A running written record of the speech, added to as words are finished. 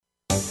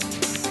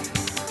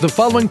The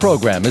following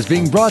program is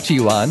being brought to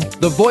you on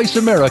the Voice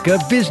America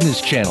Business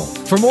Channel.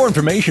 For more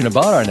information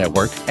about our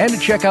network and to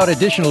check out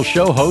additional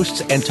show hosts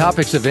and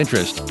topics of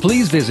interest,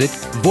 please visit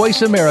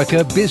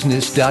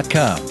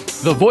voiceamericabusiness.com.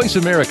 The Voice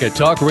America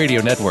Talk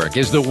Radio Network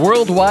is the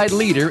worldwide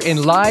leader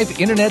in live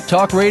Internet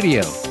talk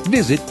radio.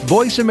 Visit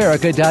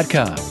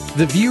voiceamerica.com.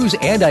 The views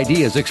and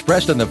ideas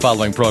expressed on the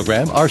following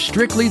program are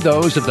strictly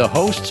those of the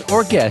hosts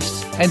or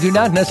guests and do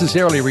not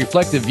necessarily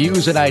reflect the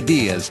views and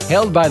ideas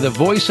held by the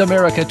Voice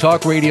America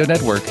Talk Radio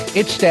Network,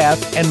 its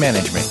staff, and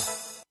management.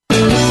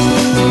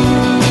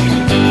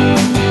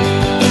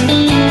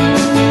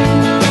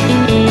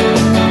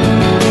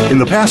 In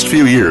the past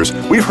few years,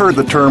 we've heard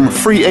the term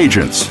free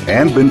agents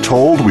and been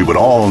told we would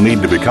all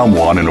need to become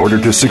one in order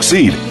to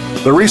succeed.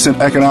 The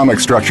recent economic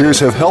structures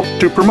have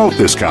helped to promote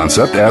this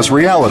concept as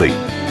reality.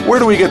 Where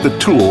do we get the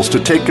tools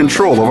to take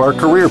control of our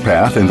career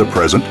path in the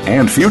present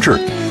and future?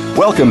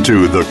 Welcome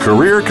to The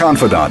Career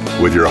Confidant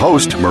with your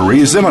host,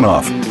 Marie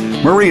Zimenoff.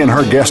 Marie and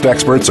her guest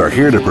experts are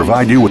here to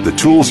provide you with the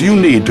tools you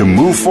need to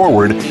move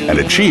forward and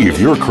achieve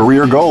your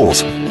career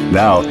goals.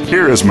 Now,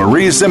 here is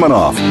Marie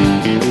Zimenoff.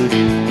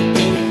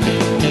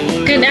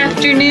 Good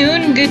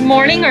afternoon, good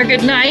morning, or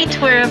good night,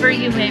 wherever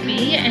you may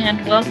be,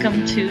 and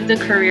welcome to The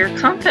Career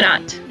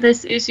Confidant.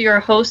 This is your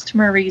host,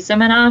 Marie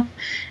Zimenoff,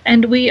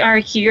 and we are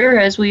here,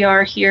 as we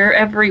are here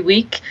every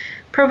week,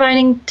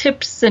 providing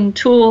tips and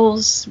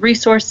tools,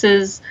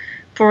 resources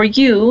for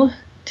you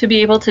to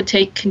be able to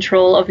take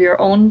control of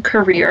your own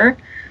career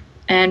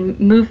and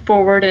move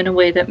forward in a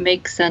way that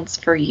makes sense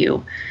for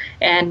you.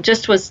 And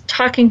just was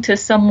talking to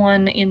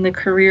someone in the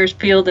careers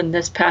field in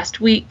this past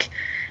week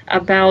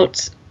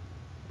about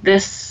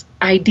this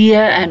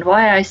idea and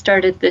why I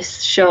started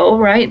this show,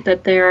 right?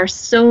 That there are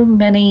so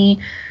many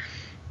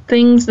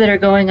things that are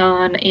going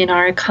on in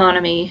our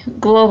economy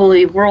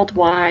globally,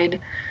 worldwide,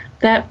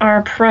 that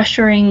are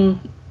pressuring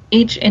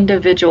each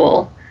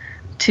individual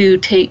to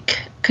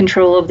take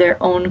control of their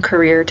own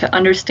career, to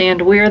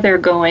understand where they're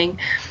going,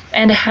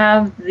 and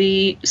have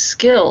the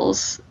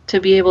skills to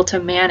be able to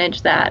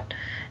manage that.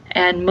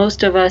 And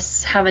most of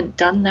us haven't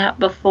done that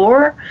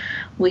before.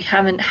 We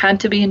haven't had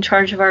to be in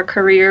charge of our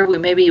career. We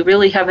maybe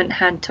really haven't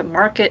had to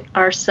market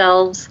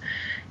ourselves.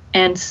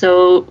 And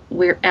so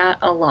we're at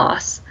a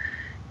loss.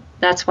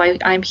 That's why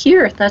I'm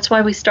here. That's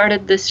why we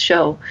started this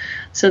show,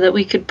 so that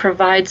we could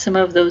provide some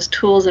of those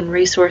tools and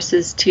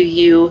resources to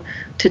you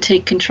to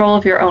take control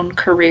of your own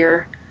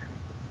career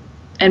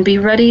and be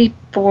ready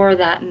for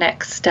that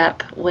next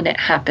step when it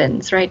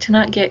happens, right? To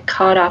not get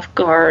caught off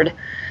guard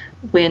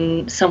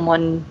when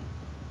someone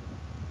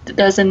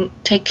doesn't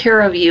take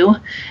care of you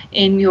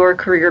in your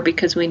career,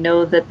 because we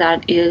know that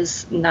that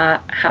is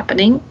not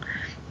happening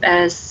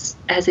as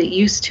it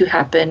used to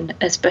happen,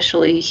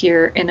 especially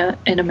here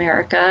in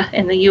America,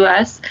 in the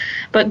US,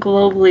 but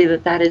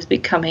globally that is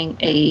becoming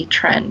a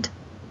trend.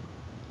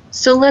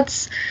 So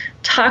let's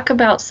talk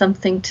about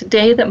something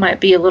today that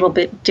might be a little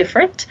bit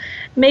different.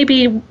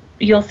 Maybe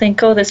you'll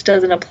think, oh, this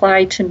doesn't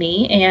apply to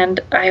me, and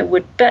I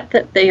would bet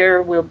that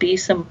there will be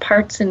some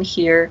parts in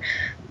here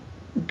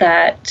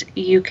that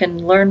you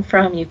can learn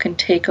from, you can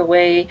take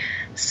away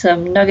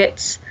some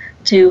nuggets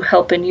to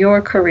help in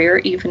your career,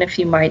 even if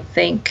you might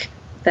think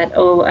that,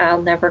 oh,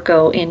 I'll never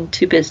go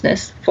into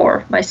business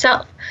for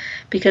myself,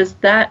 because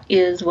that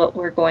is what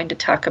we're going to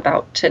talk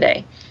about today.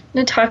 I'm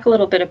going to talk a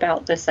little bit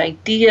about this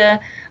idea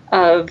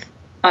of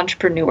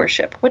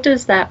entrepreneurship. What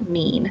does that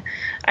mean?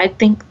 I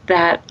think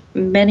that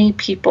many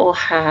people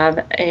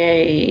have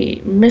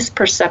a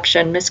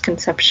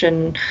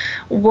misconception,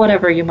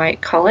 whatever you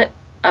might call it,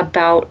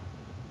 about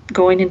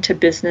going into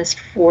business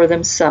for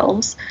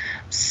themselves.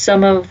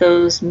 Some of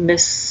those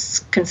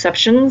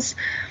misconceptions,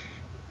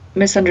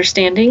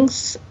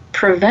 misunderstandings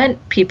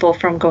prevent people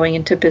from going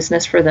into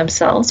business for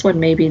themselves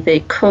when maybe they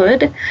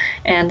could,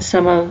 and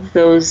some of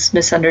those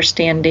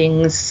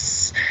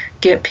misunderstandings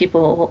get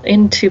people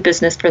into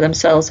business for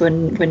themselves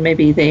when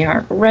maybe they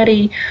aren't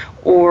ready,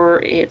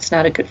 or it's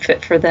not a good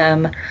fit for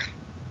them,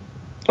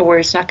 or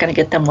it's not going to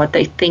get them what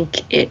they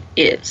think it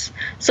is.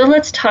 So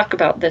let's talk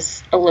about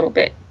this a little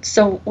bit.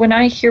 So when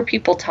I hear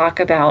people talk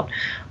about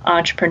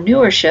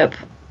entrepreneurship,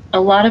 a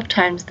lot of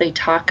times they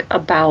talk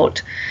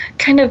about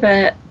kind of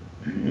a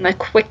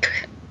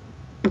quick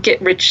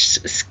get-rich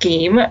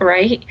scheme,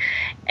 right?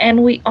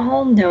 And we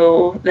all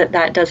know that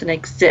that doesn't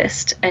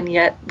exist, and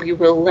yet we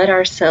will let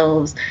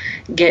ourselves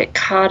get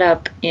caught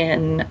up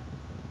in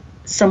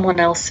someone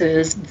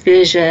else's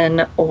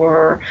vision,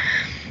 or,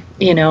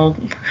 you know,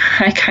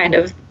 I kind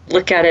of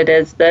look at it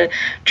as the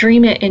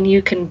dream it and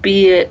you can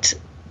be it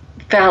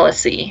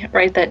fallacy,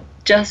 right? That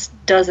just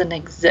doesn't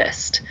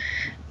exist.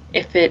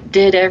 If it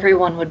did,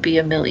 everyone would be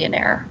a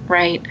millionaire,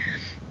 right?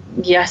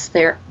 Yes,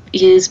 there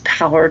is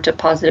power to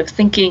positive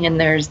thinking, and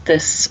there's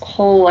this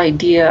whole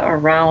idea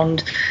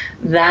around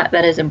that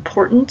is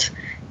important.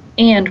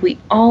 And we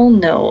all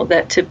know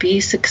that to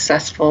be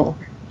successful,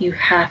 you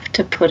have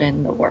to put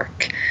in the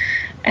work.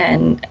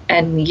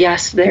 And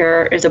yes,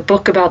 there is a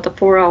book about the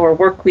 4-hour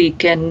work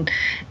week, and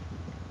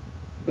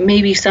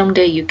maybe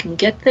someday you can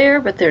get there,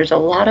 but there's a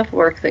lot of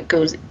work that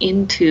goes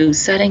into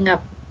setting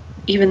up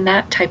even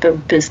that type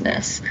of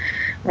business,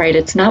 right?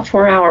 It's not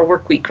 4-hour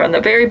work week from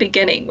the very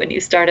beginning when you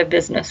start a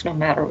business, no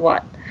matter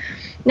what.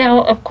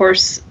 Now, of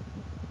course,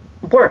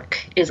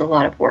 work is a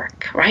lot of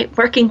work, right?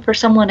 Working for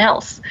someone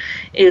else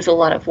is a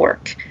lot of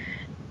work.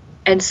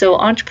 And so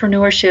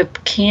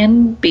entrepreneurship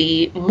can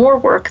be more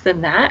work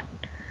than that,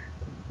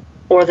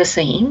 or the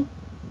same,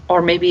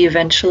 or maybe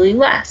eventually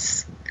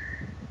less.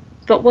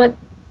 But what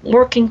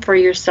working for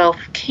yourself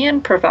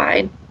can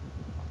provide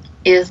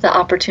is the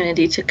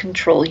opportunity to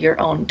control your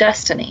own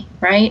destiny,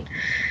 right?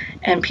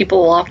 And people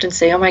will often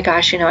say, oh my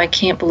gosh, I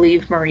can't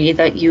believe, Marie,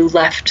 that you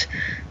left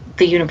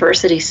the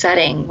university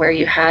setting where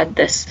you had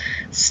this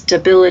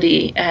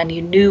stability and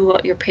you knew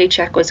what your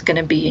paycheck was going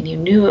to be and you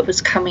knew it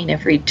was coming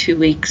every 2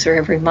 weeks or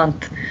every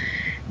month.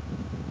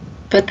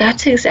 But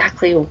that's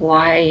exactly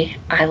why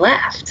I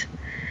left.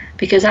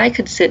 Because I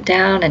could sit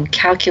down and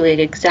calculate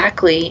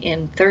exactly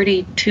in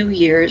 32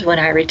 years when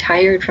I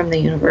retired from the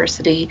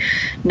university,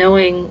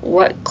 knowing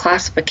what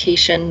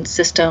classification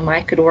system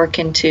I could work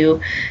into.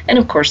 And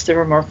of course, there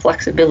were more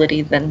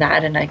flexibility than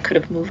that, and I could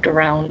have moved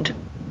around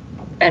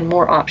and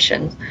more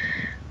options.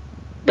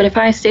 But if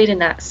I stayed in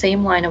that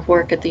same line of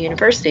work at the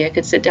university, I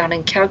could sit down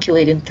and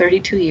calculate in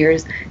 32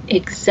 years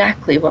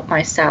exactly what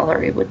my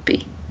salary would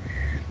be.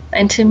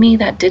 And to me,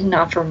 that didn't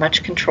offer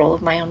much control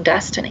of my own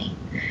destiny.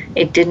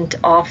 It didn't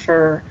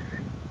offer,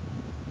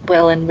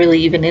 well, and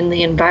really even in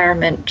the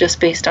environment, just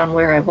based on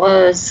where I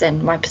was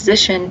and my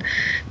position,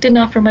 didn't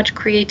offer much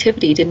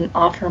creativity, didn't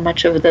offer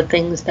much of the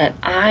things that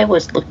I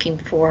was looking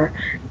for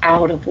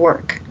out of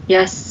work.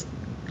 Yes,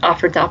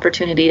 offered the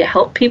opportunity to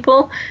help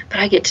people, but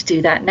I get to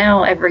do that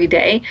now every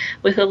day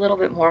with a little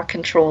bit more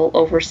control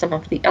over some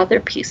of the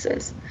other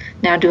pieces.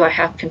 Now, do I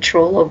have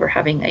control over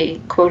having a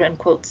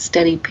quote-unquote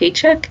steady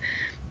paycheck?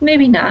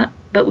 Maybe not,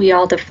 but we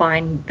all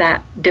define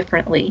that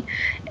differently,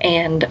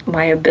 and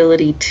my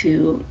ability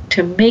to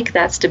make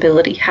that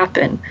stability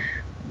happen,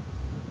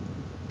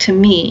 to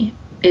me,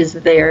 is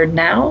there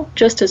now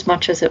just as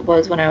much as it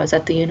was when I was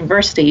at the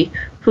university,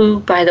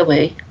 who, by the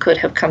way, could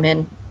have come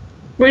in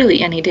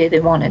really any day they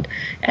wanted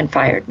and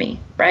fired me,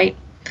 right?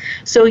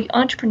 So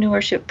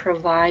entrepreneurship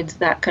provides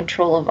that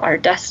control of our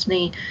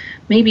destiny,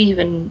 maybe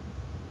even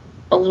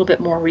a little bit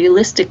more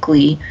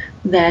realistically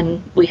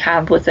than we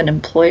have with an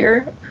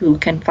employer who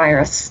can fire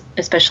us,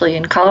 especially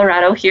in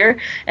Colorado here,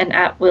 and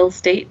at will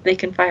state, they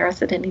can fire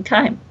us at any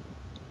time.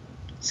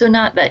 So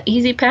not that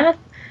easy path,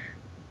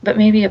 but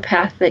maybe a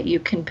path that you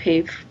can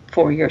pave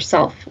for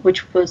yourself,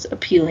 which was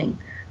appealing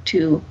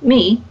to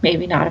me,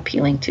 maybe not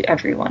appealing to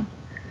everyone.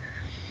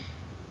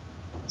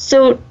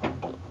 So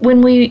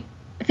when we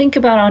think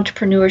about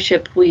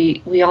entrepreneurship,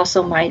 we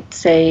also might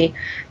say,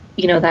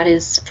 that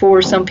is for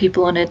some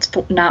people and it's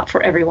not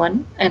for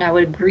everyone, and I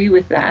would agree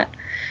with that.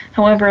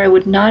 However, I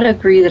would not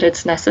agree that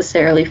it's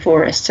necessarily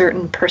for a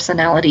certain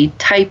personality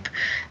type.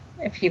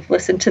 If you've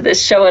listened to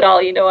this show at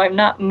all, I'm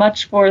not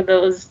much for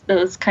those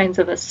kinds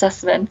of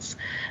assessments,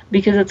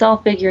 because it's all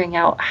figuring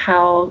out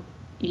how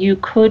you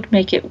could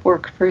make it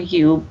work for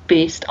you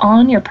based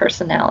on your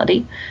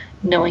personality.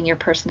 Knowing your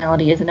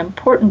personality is an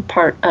important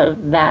part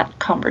of that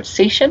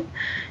conversation.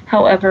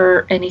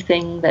 However,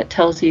 anything that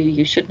tells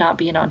you should not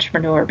be an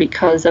entrepreneur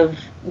because of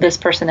this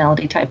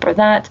personality type or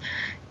that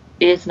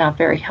is not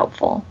very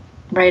helpful,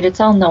 right? It's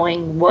all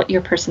knowing what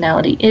your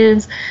personality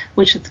is,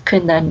 which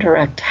can then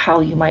direct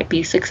how you might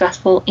be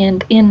successful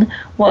and in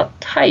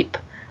what type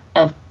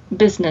of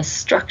business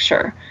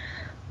structure.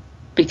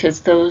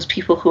 Because those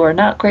people who are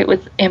not great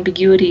with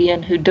ambiguity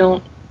and who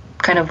don't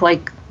kind of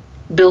like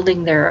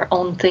building their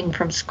own thing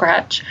from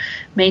scratch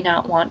may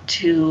not want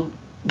to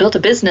build a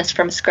business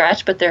from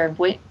scratch, but there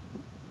are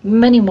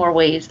many more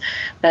ways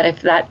that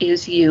if that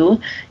is you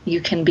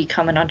can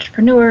become an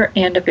entrepreneur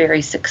and a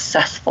very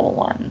successful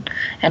one.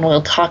 And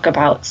we'll talk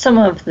about some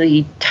of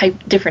the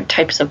different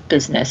types of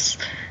business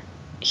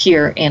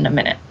here in a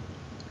minute.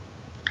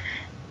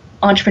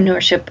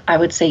 Entrepreneurship, I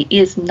would say,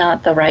 is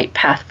not the right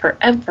path for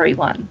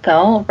everyone,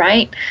 though,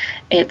 right?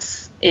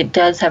 It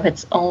does have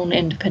its own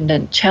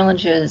independent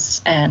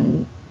challenges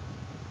and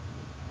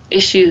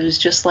issues,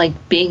 just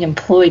like being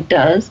employed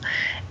does.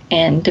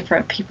 And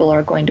different people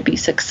are going to be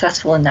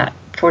successful in that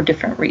for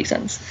different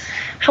reasons.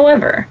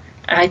 However,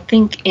 I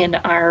think in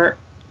our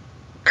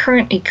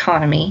current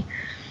economy,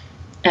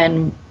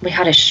 and we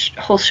had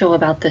a whole show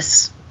about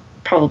this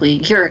probably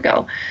a year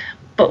ago,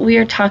 but we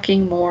are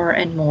talking more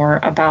and more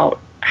about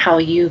how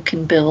you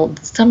can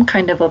build some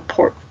kind of a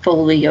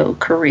portfolio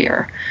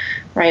career,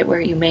 right?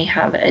 Where you may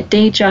have a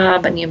day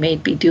job and you may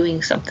be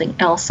doing something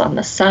else on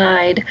the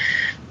side.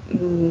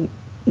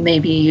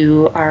 Maybe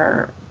you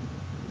are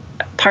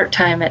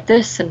part-time at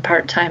this and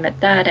part-time at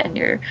that, and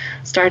you're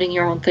starting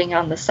your own thing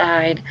on the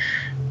side.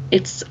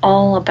 It's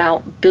all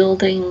about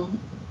building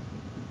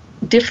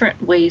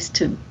different ways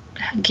to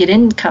get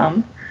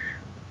income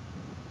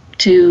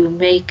to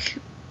make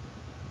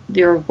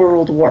your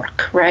world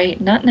work,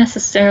 right? Not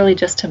necessarily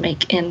just to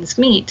make ends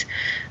meet,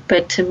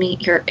 but to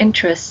meet your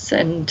interests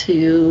and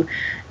to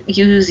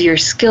use your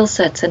skill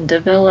sets and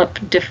develop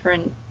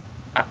different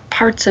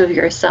parts of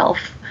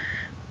yourself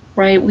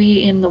right?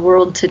 We in the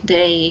world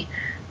today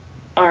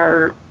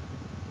are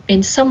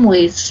in some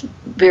ways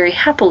very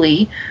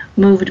happily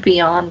moved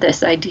beyond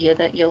this idea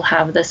that you'll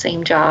have the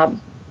same job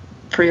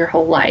for your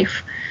whole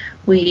life.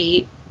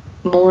 We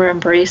more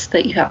embrace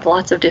that you have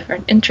lots of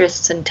different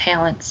interests and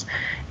talents,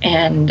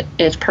 and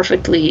it's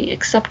perfectly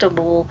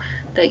acceptable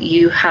that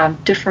you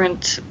have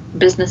different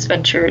business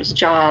ventures,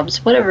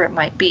 jobs, whatever it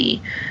might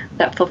be,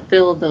 that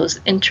fulfill those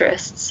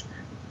interests.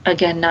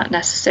 Again, not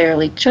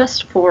necessarily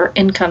just for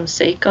income's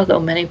sake, although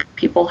many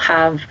people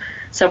have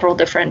several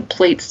different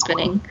plates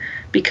spinning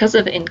because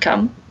of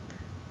income,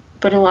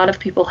 but a lot of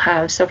people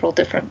have several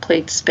different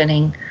plates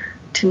spinning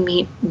to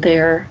meet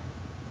their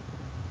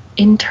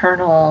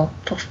internal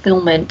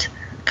fulfillment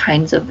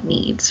kinds of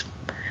needs.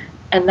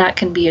 And that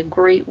can be a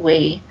great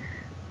way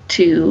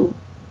to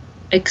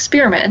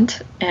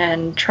experiment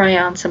and try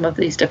on some of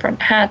these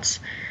different hats,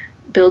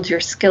 build your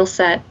skill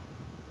set,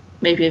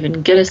 maybe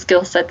even get a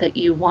skill set that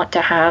you want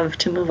to have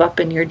to move up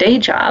in your day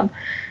job,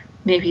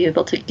 maybe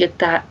able to get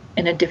that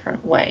in a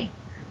different way.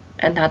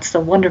 And that's the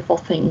wonderful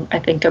thing, I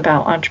think,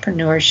 about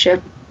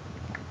entrepreneurship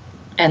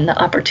and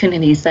the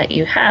opportunities that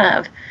you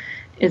have,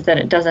 is that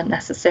it doesn't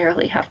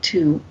necessarily have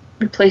to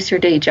replace your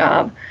day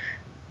job.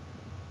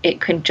 It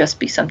could just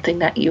be something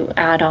that you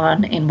add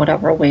on in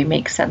whatever way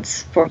makes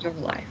sense for your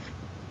life.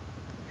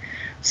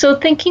 So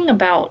thinking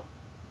about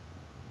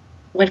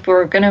if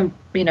we're going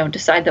to,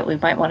 decide that we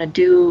might want to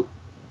do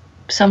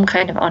some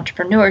kind of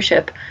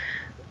entrepreneurship,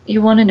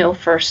 you want to know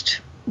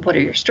first, what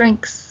are your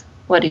strengths?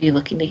 What are you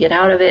looking to get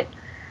out of it?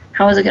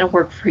 How is it going to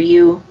work for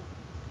you?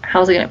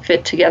 How is it going to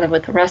fit together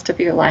with the rest of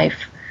your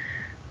life?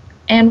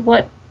 And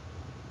what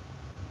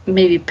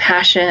maybe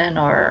passion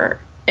or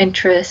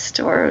interest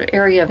or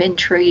area of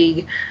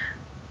intrigue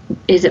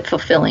is it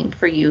fulfilling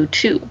for you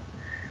too?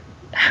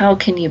 How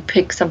can you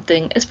pick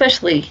something,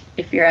 especially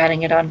if you're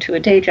adding it onto a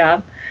day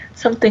job,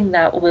 something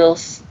that will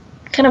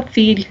kind of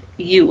feed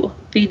you,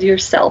 feed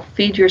yourself,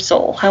 feed your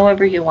soul,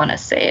 however you want to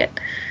say it,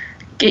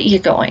 get you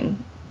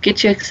going,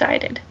 get you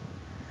excited.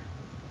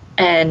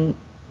 And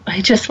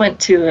I just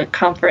went to a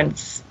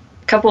conference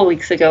a couple of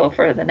weeks ago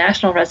for the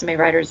National Resume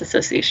Writers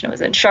Association. It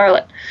was in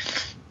Charlotte.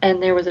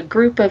 And there was a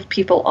group of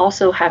people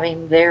also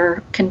having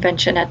their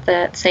convention at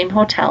the same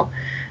hotel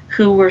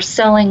who were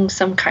selling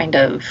some kind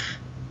of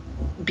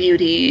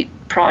beauty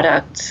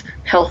product,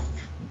 health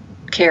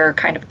care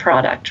kind of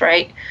product,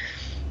 right?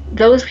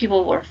 Those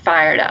people were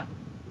fired up.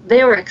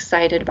 They were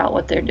excited about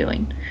what they're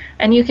doing.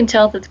 And you can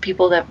tell that the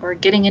people that were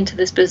getting into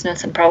this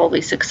business and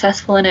probably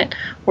successful in it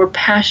were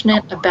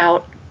passionate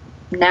about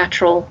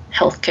natural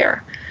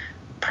healthcare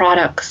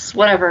products,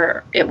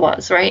 whatever it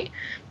was, right?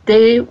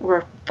 They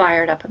were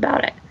fired up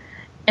about it.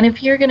 And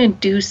if you're going to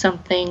do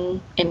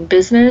something in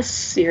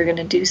business, you're going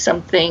to do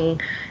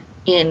something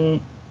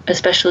in,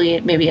 especially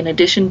maybe in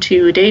addition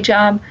to a day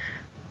job,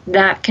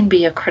 that can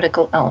be a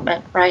critical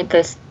element, right?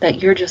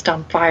 That you're just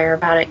on fire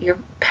about it, you're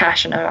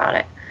passionate about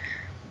it.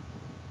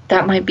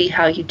 That might be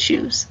how you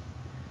choose.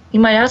 You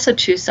might also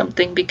choose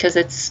something because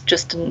it's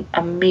just an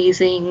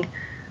amazing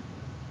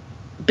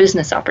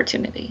business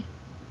opportunity,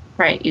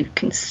 right? You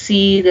can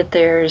see that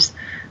there's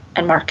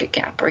a market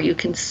gap, or you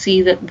can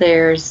see that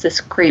there's this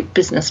great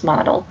business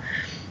model.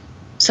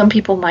 Some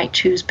people might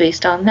choose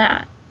based on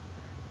that.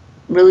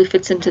 Really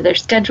fits into their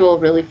schedule,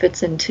 really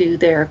fits into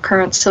their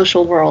current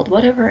social world,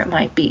 whatever it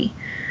might be.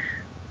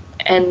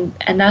 And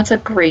that's a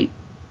great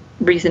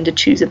reason to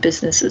choose a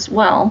business as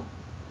well.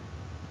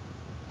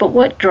 But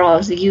what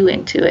draws you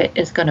into it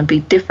is going to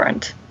be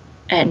different.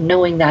 And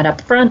knowing that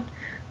up front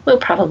will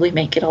probably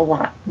make it a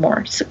lot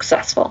more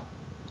successful.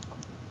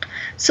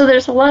 So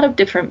there's a lot of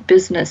different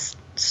business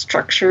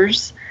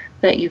structures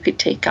that you could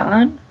take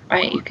on,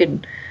 right? You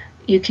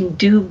can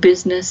do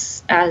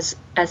business as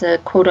a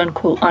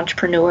quote-unquote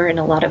entrepreneur in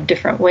a lot of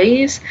different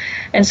ways.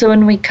 And so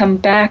when we come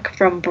back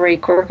from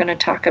break, we're going to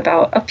talk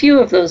about a few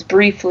of those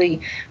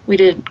briefly. We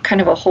did kind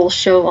of a whole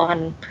show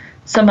on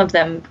some of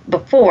them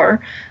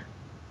before,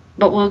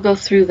 but we'll go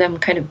through them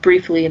kind of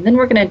briefly, and then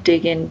we're going to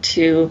dig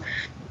into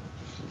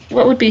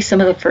what would be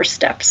some of the first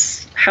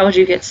steps. How would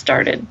you get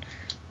started?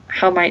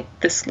 How might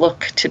this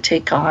look to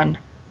take on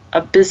a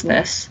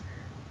business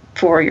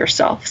for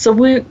yourself? So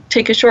we'll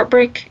take a short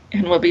break,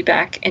 and we'll be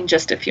back in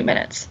just a few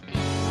minutes.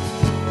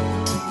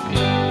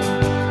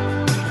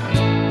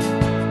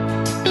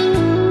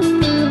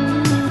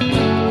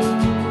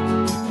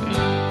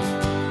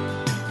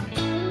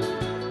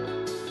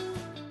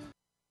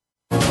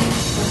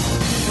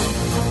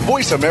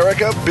 Voice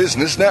America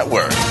Business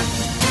Network,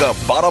 the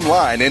bottom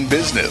line in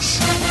business.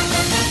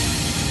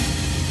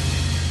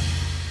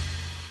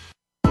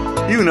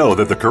 You know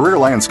that the career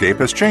landscape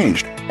has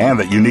changed and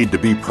that you need to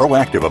be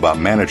proactive about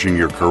managing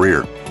your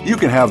career. You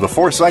can have the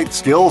foresight,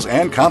 skills,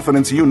 and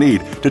confidence you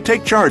need to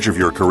take charge of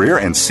your career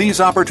and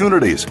seize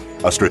opportunities.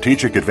 A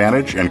strategic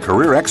advantage and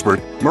career expert,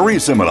 Marie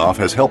Zimenoff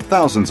has helped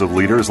thousands of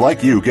leaders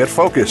like you get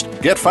focused,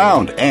 get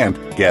found, and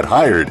get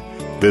hired.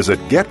 Visit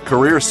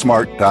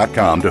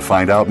getcareersmart.com to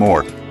find out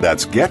more.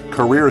 That's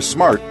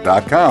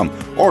getcareersmart.com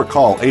or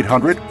call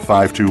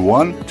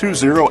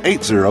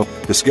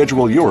 800-521-2080 to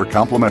schedule your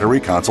complimentary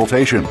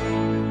consultation.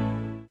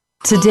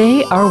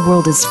 Today, our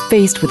world is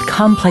faced with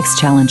complex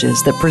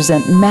challenges that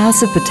present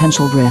massive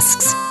potential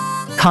risks.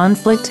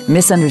 Conflict,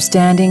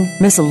 misunderstanding,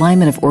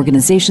 misalignment of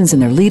organizations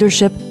and their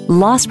leadership,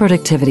 lost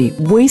productivity,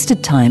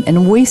 wasted time,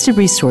 and wasted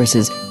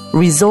resources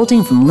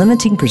resulting from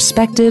limiting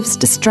perspectives,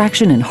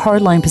 distraction, and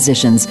hardline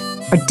positions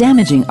are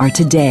damaging our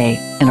today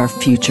and our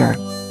future.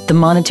 The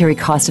monetary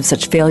cost of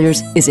such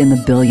failures is in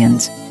the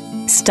billions.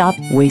 Stop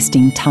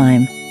wasting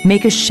time.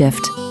 Make a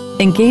shift.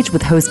 Engage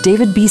with host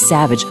David B.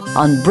 Savage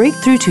on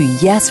Breakthrough to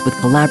Yes with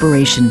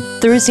Collaboration,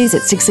 Thursdays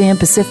at 6 a.m.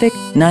 Pacific,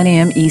 9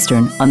 a.m.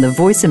 Eastern on the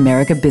Voice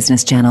America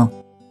Business Channel.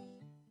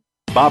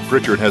 Bob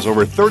Pritchard has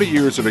over 30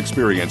 years of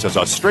experience as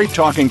a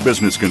straight-talking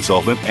business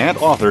consultant and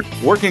author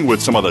working with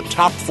some of the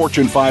top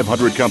Fortune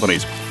 500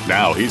 companies.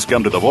 Now he's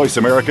come to the Voice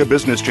America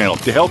Business Channel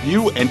to help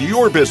you and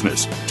your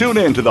business. Tune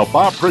in to the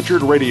Bob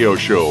Pritchard Radio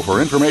Show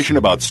for information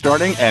about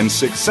starting and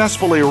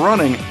successfully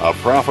running a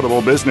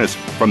profitable business.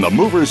 From the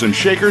movers and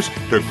shakers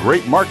to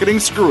great marketing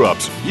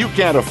screw-ups, you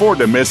can't afford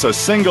to miss a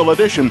single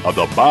edition of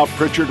the Bob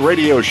Pritchard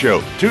Radio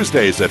Show.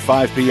 Tuesdays at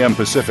 5 p.m.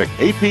 Pacific,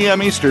 8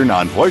 p.m. Eastern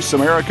on Voice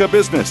America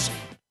Business.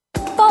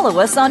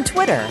 Follow us on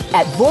Twitter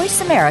at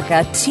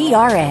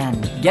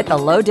VoiceAmericaTRN. Get the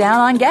lowdown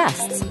on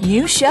guests,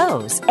 new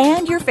shows,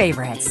 and your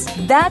favorites.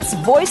 That's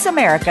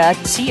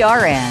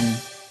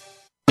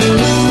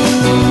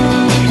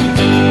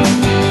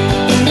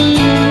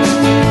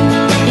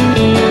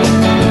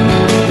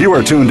VoiceAmericaTRN. You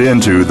are tuned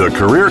in to The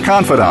Career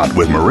Confidant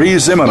with Marie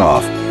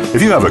Zimenoff.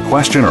 If you have a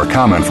question or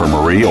comment for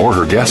Marie or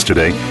her guest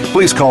today,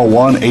 please call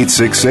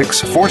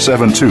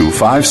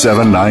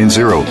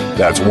 1-866-472-5790.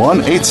 That's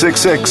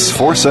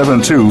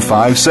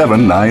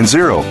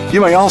 1-866-472-5790.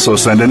 You may also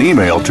send an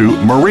email to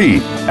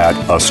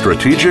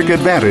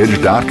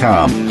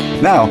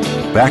marie@astrategicadvantage.com. Now,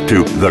 back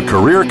to The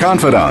Career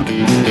Confidant.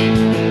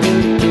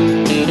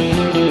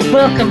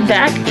 Welcome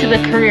back to the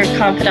Career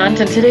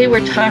Confidant, and today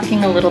we're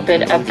talking a little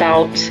bit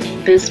about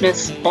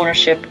business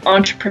ownership,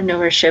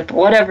 entrepreneurship,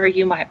 whatever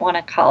you might want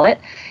to call it,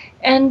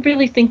 and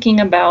really thinking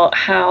about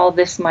how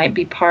this might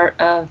be part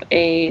of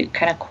a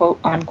kind of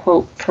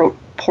quote-unquote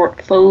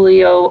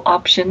portfolio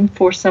option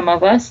for some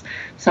of us,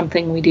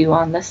 something we do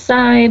on the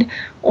side,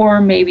 or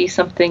maybe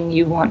something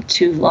you want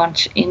to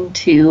launch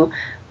into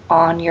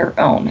on your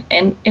own.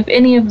 And if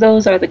any of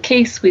those are the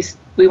case, we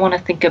want to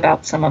think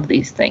about some of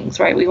these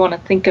things, right? We want to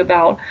think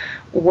about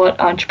what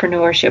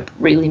entrepreneurship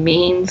really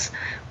means.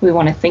 We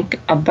want to think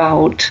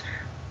about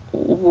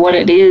what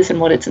it is and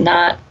what it's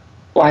not,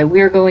 why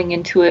we're going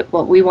into it,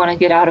 what we want to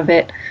get out of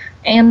it,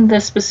 and the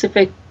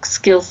specific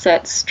skill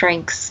set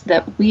strengths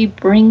that we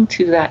bring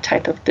to that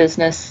type of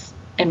business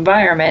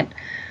environment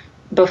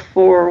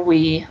before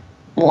we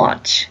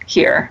launch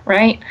here,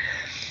 right?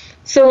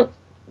 So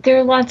there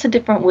are lots of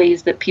different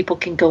ways that people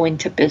can go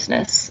into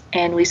business,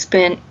 and we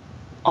spent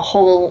a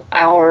whole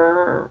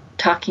hour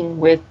talking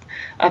with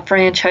a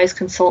franchise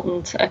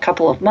consultant a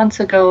couple of months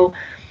ago.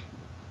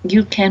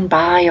 You can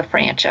buy a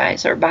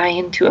franchise or buy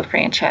into a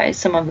franchise.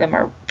 Some of them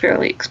are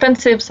fairly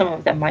expensive. Some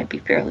of them might be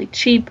fairly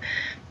cheap.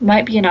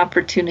 Might be an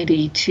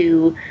opportunity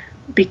to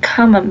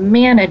become a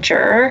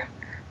manager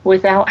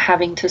without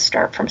having to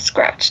start from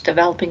scratch,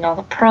 developing all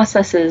the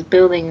processes,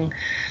 building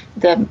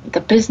the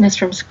business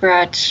from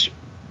scratch.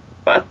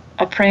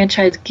 A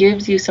franchise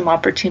gives you some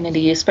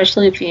opportunity,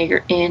 especially if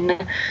you're in,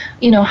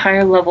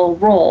 higher level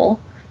role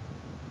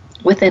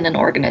within an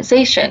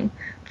organization.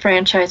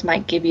 Franchise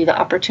might give you the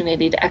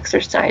opportunity to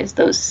exercise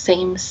those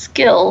same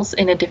skills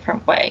in a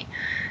different way.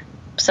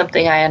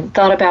 Something I hadn't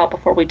thought about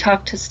before we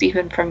talked to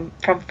Stephen from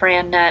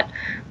FranNet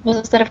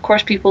was that, of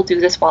course, people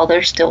do this while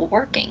they're still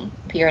working.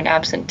 If you're an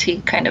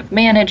absentee kind of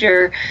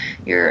manager,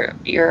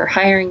 you're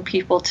hiring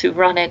people to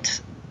run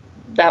it.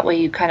 That way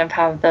you kind of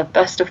have the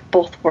best of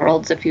both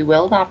worlds, if you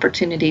will, the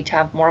opportunity to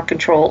have more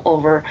control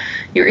over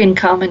your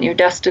income and your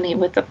destiny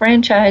with the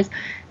franchise,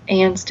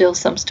 and still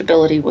some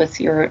stability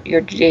with your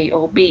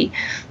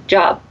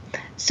job.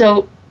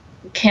 So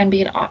can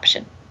be an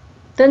option.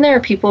 Then there are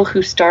people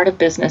who start a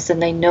business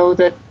and they know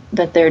that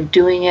they're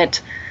doing it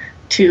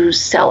to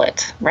sell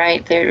it,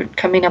 right? They're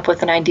coming up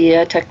with an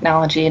idea,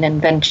 technology, an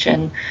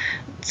invention.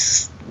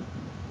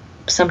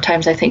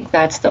 Sometimes I think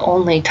that's the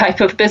only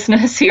type of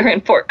business here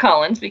in Fort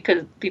Collins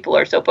because people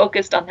are so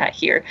focused on that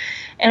here.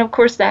 And of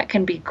course that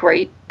can be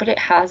great, but it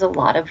has a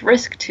lot of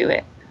risk to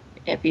it.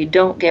 If you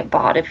don't get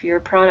bought, if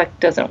your product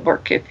doesn't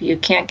work, if you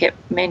can't get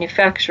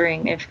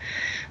manufacturing, if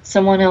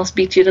someone else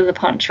beats you to the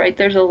punch, right?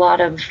 There's a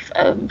lot of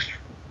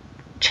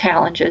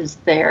challenges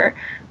there.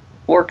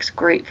 Works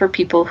great for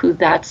people who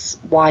that's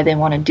why they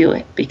want to do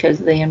it, because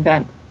they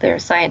invent, they're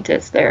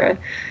scientists, they're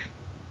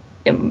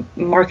a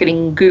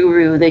marketing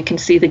guru, they can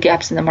see the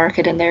gaps in the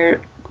market and they're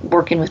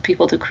working with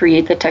people to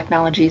create the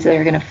technologies that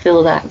are going to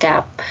fill that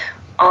gap.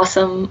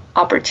 Awesome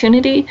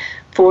opportunity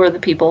for the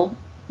people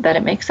that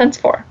it makes sense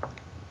for.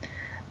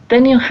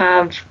 Then you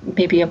have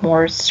maybe a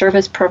more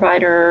service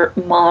provider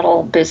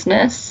model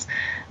business,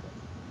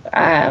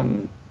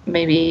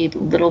 maybe a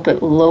little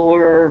bit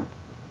lower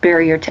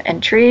barrier to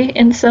entry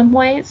in some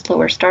ways,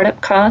 lower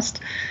startup cost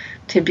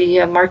to be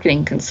a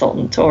marketing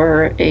consultant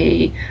or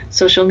a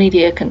social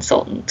media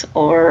consultant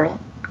or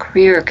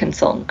career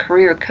consultant,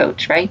 career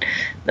coach, right?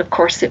 Of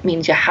course, it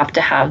means you have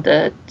to have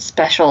the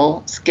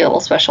special skill,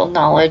 special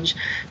knowledge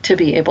to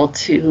be able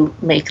to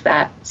make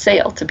that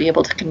sale, to be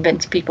able to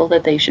convince people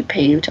that they should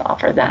pay you to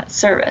offer that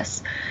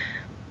service.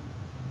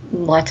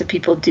 Lots of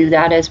people do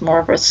that as more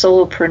of a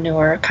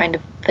solopreneur kind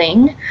of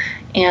thing,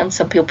 and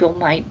some people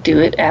might do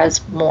it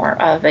as more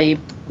of a,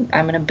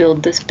 I'm going to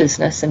build this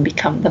business and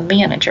become the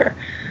manager.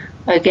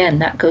 Again,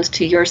 that goes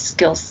to your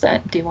skill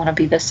set. Do you want to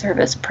be the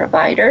service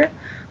provider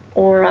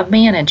or a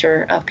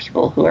manager of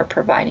people who are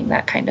providing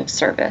that kind of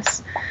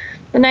service?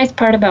 The nice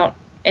part about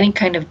any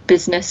kind of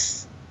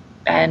business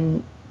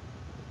and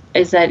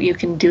is that you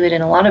can do it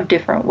in a lot of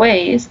different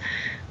ways.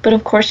 But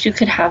of course, you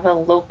could have a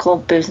local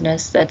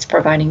business that's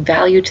providing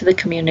value to the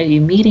community,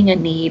 meeting a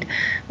need,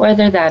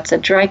 whether that's a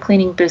dry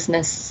cleaning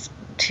business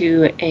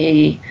to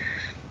a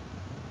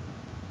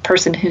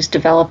person who's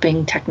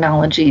developing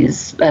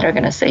technologies that are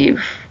going to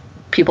save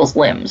people's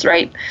limbs,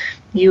 right?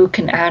 You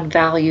can add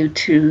value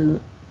to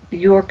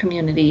your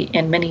community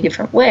in many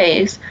different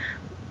ways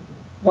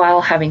while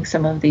having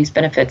some of these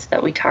benefits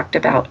that we talked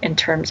about in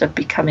terms of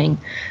becoming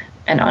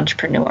an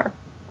entrepreneur.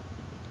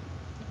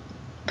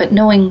 But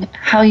knowing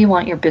how you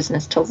want your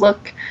business to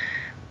look,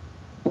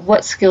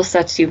 what skill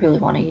sets you really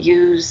want to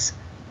use,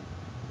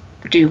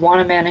 do you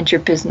want to manage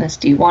your business?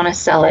 Do you want to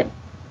sell it?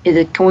 Is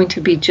it going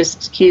to be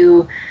just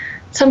you?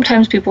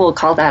 Sometimes people will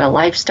call that a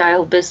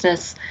lifestyle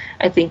business.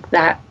 I think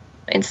that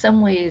in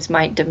some ways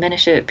might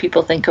diminish it.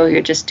 People think, oh,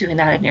 you're just doing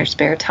that in your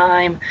spare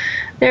time.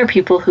 There are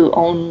people who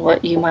own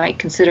what you might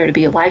consider to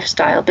be a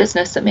lifestyle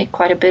business that make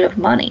quite a bit of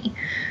money.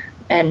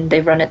 And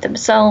they run it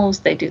themselves,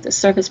 they do the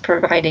service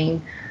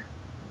providing,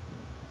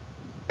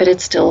 but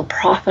it's still a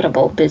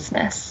profitable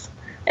business.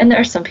 And there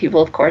are some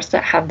people, of course,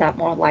 that have that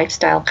more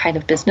lifestyle kind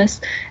of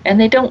business, and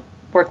they don't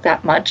work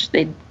that much.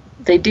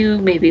 They do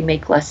maybe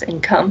make less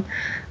income,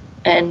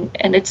 and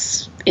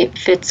it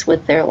fits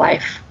with their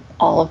life.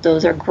 All of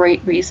those are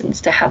great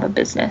reasons to have a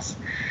business.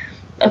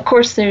 Of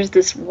course, there's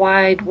this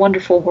wide,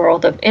 wonderful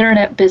world of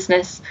internet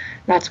business.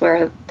 That's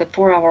where the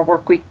 4-hour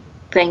work week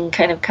thing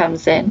kind of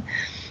comes in.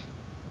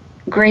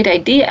 Great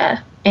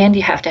idea, and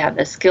you have to have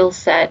the skill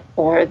set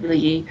or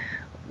the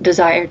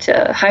desire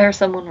to hire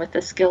someone with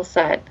the skill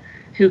set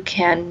who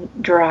can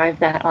drive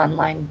that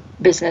online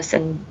business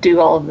and do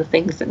all of the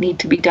things that need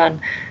to be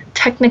done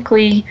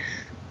technically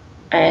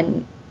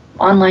and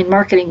online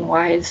marketing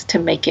wise to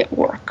make it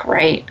work,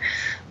 right?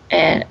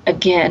 And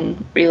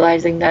again,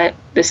 realizing that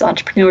this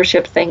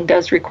entrepreneurship thing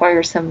does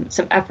require some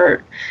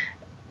effort.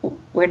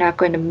 We're not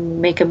going to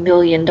make $1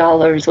 million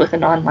with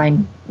an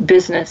online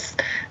business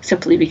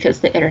simply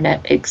because the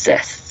internet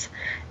exists.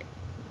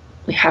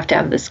 We have to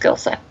have the skill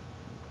set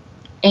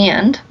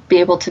and be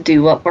able to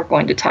do what we're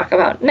going to talk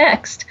about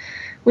next,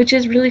 which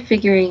is really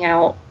figuring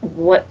out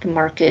what the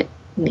market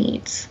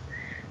needs.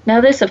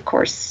 Now, this, of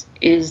course,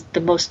 is the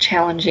most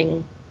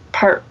challenging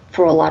part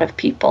for a lot of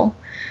people.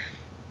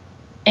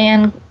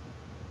 And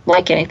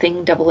like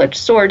anything, double-edged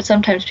sword,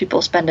 sometimes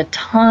people spend a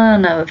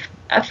ton of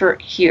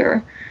effort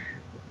here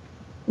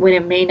when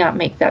it may not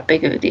make that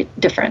big of a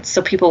difference.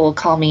 So people will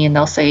call me and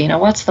they'll say,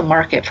 what's the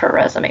market for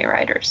resume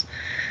writers?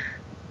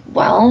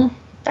 Well,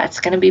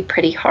 that's going to be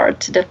pretty hard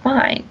to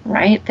define,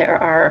 right? There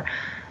are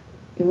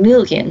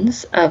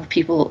millions of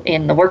people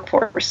in the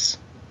workforce.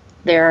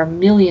 There are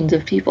millions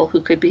of people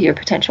who could be your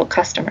potential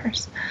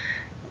customers.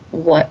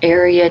 What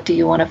area do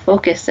you want to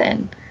focus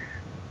in?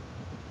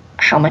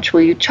 How much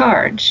will you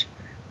charge?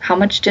 How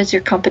much does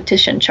your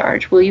competition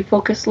charge? Will you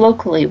focus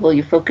locally? Will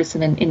you focus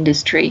in an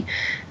industry?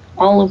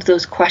 All of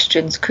those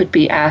questions could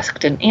be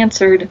asked and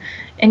answered,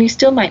 and you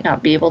still might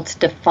not be able to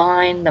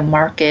define the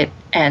market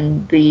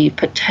and the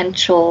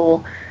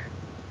potential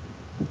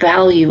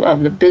value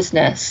of the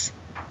business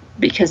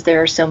because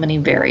there are so many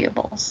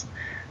variables.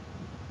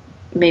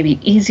 Maybe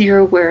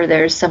easier where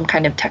there's some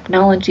kind of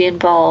technology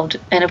involved,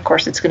 and of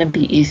course it's going to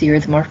be easier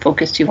the more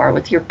focused you are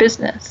with your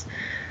business.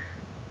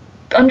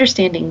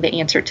 Understanding the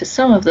answer to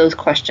some of those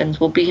questions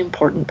will be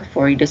important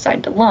before you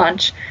decide to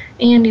launch,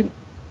 and you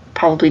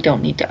probably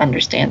don't need to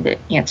understand the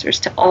answers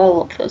to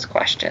all of those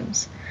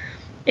questions.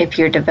 If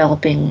you're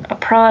developing a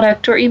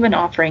product or even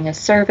offering a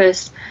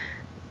service,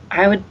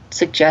 I would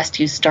suggest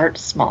you start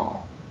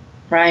small,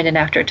 right? And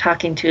after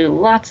talking to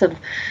lots of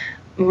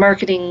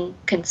marketing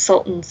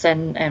consultants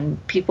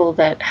and people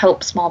that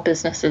help small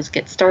businesses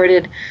get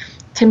started,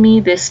 to me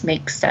this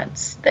makes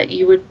sense, that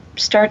you would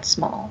start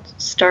small.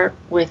 Start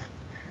with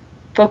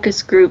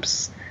focus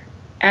groups,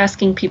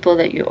 asking people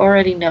that you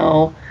already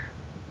know,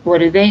 what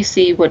do they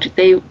see, what do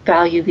they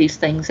value these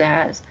things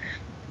as,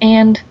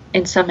 and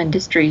in some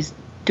industries,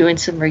 doing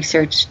some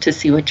research to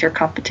see what your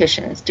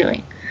competition is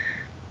doing.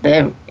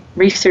 The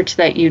research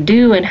that you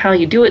do and how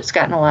you do it's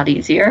gotten a lot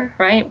easier,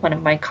 right? One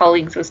of my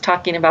colleagues was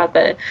talking about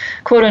the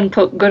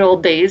quote-unquote good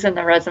old days in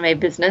the resume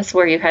business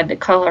where you had to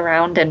call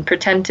around and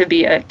pretend to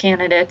be a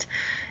candidate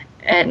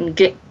and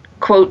get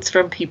quotes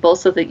from people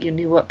so that you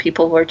knew what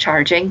people were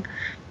charging.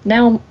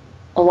 Now,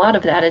 a lot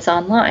of that is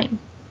online.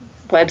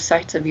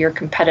 websites of your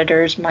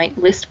competitors might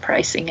list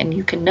pricing, and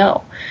you can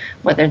know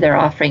whether they're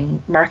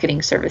offering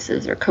marketing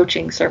services or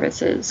coaching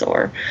services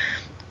or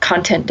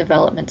content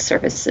development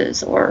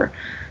services or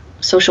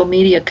social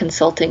media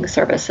consulting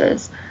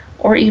services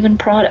or even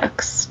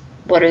products.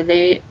 What are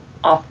they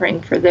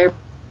offering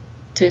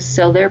to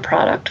sell their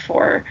product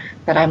for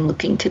that I'm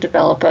looking to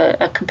develop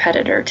a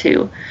competitor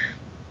to?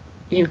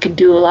 You can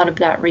do a lot of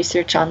that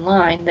research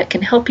online that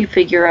can help you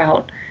figure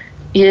out,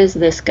 is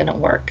this going to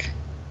work?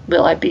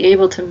 Will I be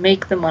able to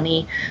make the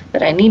money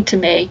that I need to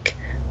make?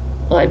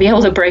 Will I be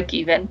able to break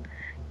even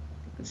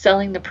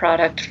selling the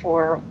product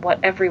for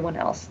what everyone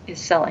else is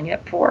selling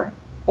it for?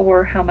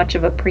 Or how much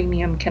of a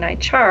premium can I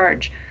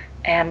charge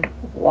and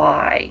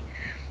why?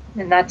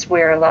 And that's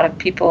where a lot of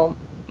people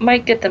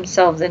might get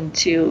themselves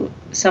into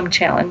some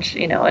challenge.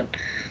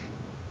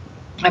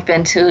 I've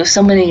been to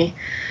so many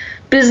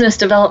business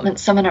development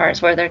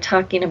seminars where they're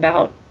talking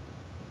about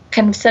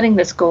kind of setting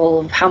this goal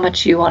of how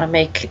much you want to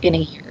make in a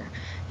year.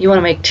 You want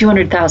to make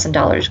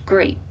 $200,000,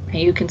 great.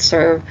 You can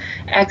serve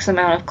X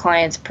amount of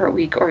clients per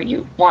week, or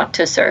you want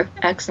to serve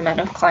X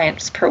amount of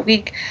clients per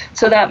week.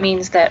 So that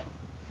means that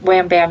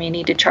wham bam, you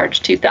need to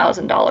charge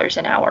 $2,000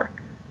 an hour.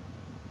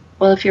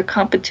 Well, if your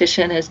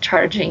competition is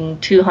charging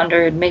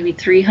 $200, maybe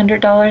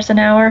 $300 an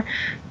hour,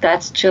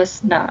 that's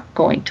just not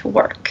going to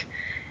work.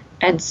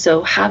 And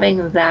so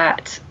having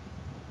that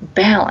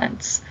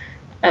balance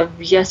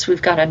of, yes,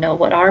 we've got to know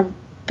what our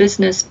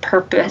business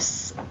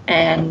purpose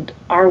and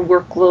our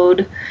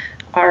workload,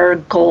 our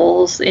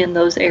goals in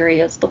those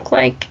areas look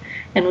like,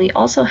 and we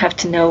also have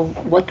to know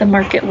what the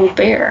market will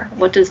bear.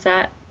 What does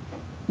that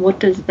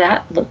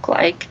look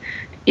like?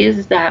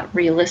 Is that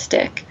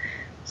realistic?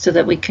 So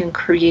that we can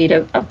create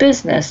a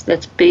business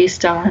that's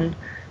based on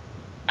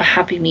a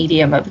happy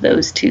medium of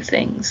those two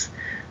things.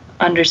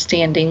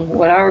 Understanding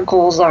what our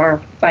goals are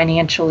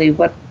financially,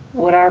 what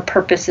our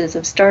purpose is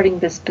of starting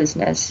this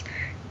business,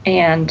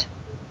 and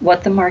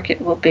what the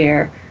market will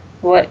bear,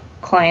 what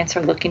clients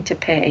are looking to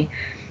pay,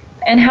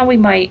 and how we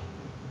might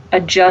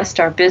adjust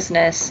our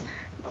business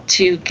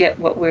to get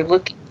what we're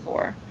looking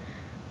for.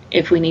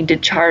 If we need to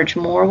charge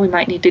more, we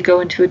might need to go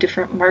into a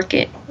different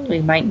market.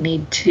 We might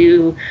need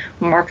to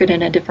market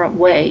in a different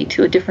way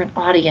to a different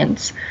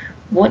audience.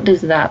 What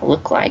does that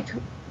look like?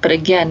 But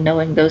again,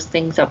 knowing those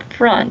things up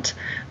front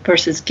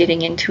versus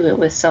getting into it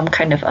with some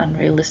kind of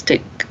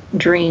unrealistic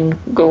dream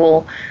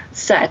goal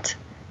set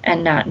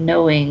and not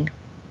knowing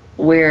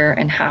where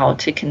and how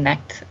to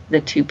connect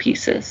the two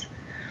pieces.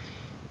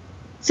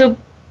 So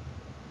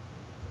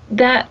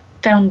that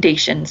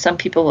foundation, some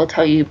people will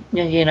tell you,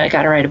 I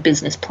got to write a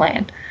business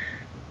plan.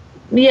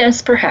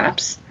 Yes,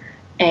 perhaps.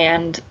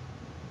 And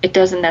it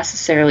doesn't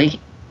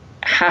necessarily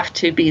have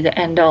to be the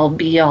end-all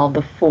be-all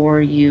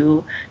before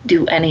you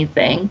do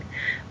anything,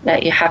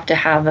 that you have to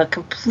have a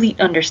complete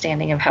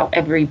understanding of how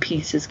every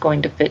piece is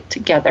going to fit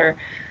together.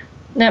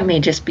 That may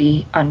just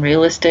be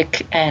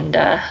unrealistic and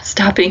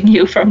stopping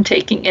you from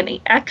taking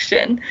any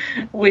action,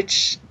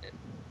 which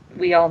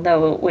we all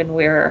know when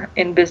we're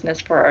in business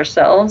for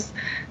ourselves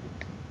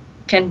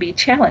can be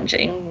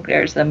challenging.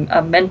 There's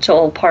a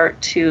mental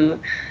part to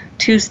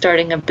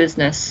starting a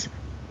business,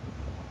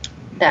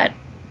 that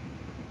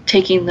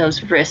taking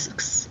those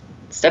risks,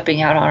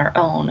 stepping out on our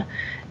own.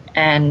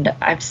 And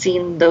I've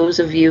seen those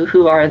of you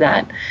who are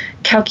that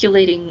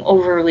calculating,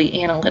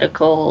 overly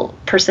analytical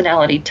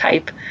personality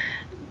type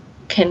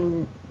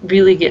can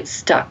really get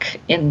stuck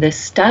in this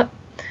step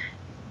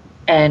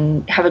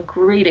and have a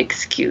great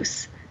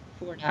excuse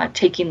for not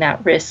taking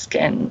that risk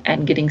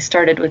and getting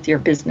started with your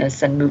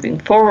business and moving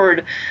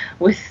forward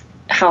with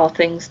how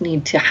things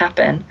need to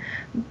happen,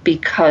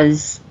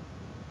 because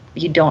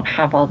you don't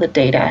have all the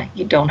data,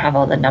 you don't have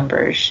all the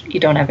numbers, you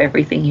don't have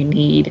everything you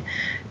need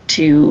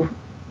to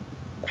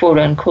quote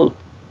unquote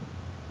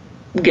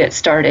get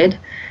started,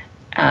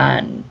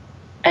 and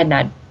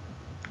that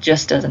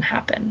just doesn't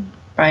happen,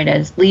 right?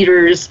 As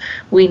leaders,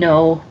 we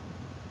know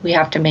we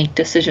have to make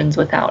decisions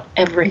without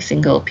every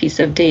single piece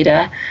of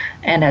data,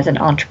 and as an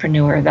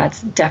entrepreneur,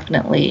 that's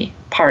definitely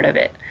part of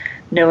it.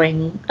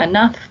 Knowing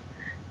enough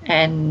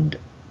and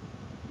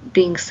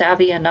being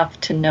savvy enough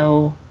to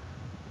know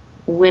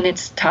when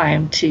it's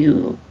time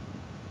to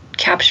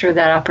capture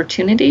that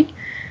opportunity,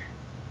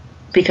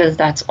 because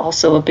that's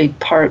also a big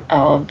part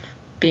of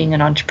being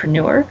an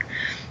entrepreneur,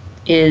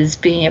 is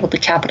being able to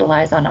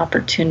capitalize on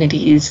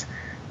opportunities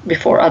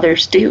before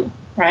others do,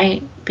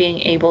 right? Being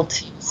able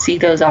to see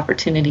those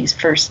opportunities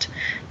first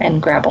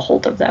and grab a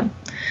hold of them.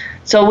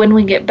 So when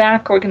we get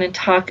back, we're going to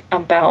talk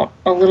about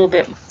a little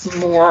bit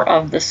more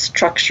of the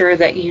structure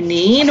that you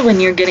need when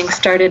you're getting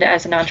started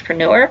as an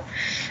entrepreneur,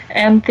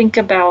 and think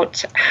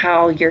about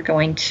how you're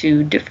going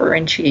to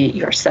differentiate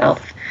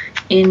yourself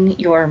in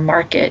your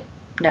market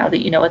now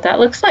that you know what that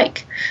looks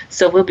like.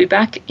 So we'll be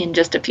back in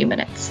just a few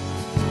minutes.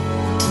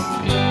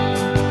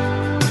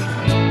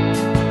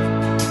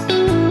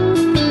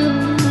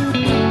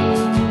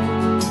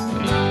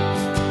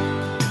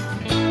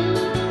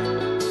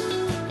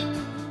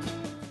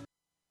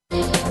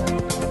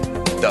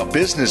 The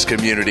business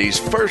community's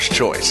first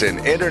choice in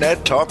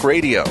Internet Talk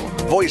Radio,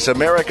 Voice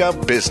America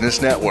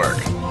Business Network.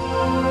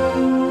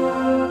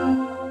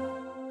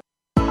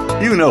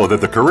 You know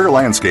that the career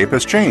landscape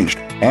has changed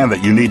and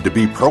that you need to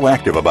be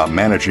proactive about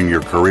managing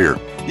your career.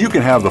 You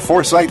can have the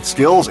foresight,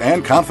 skills,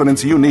 and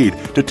confidence you need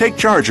to take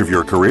charge of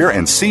your career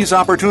and seize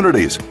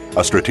opportunities.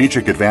 A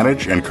strategic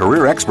advantage and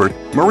career expert,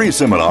 Marie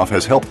Zimenoff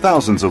has helped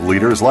thousands of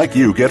leaders like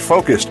you get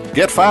focused,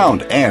 get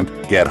found,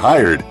 and get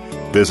hired.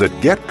 Visit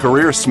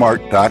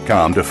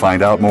getcareersmart.com to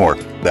find out more.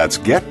 That's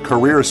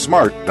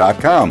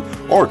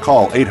getcareersmart.com or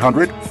call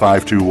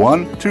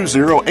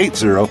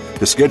 800-521-2080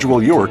 to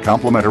schedule your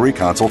complimentary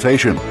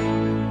consultation.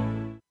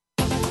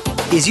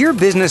 Is your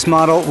business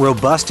model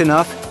robust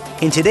enough?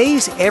 In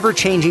today's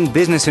ever-changing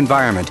business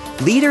environment,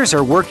 leaders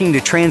are working to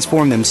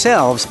transform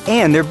themselves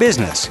and their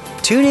business.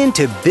 Tune in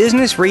to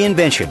Business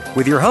Reinvention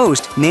with your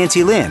host,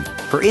 Nancy Lynn,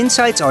 for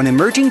insights on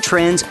emerging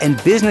trends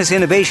and business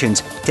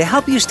innovations to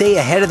help you stay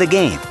ahead of the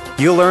game.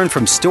 You'll learn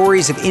from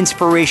stories of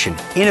inspiration,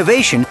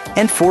 innovation,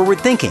 and forward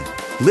thinking.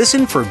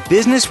 Listen for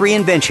Business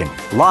Reinvention,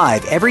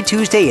 live every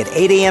Tuesday at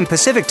 8 a.m.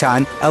 Pacific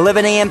Time,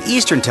 11 a.m.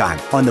 Eastern Time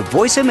on the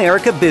Voice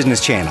America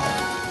Business Channel.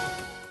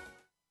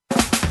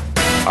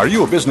 Are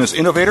you a business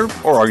innovator,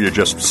 or are you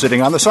just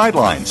sitting on the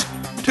sidelines?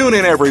 Tune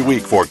in every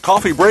week for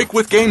Coffee Break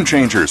with Game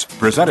Changers,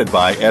 presented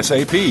by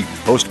SAP.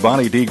 Host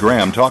Bonnie D.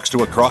 Graham talks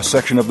to a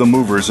cross-section of the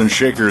movers and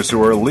shakers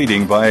who are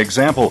leading by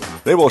example.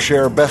 They will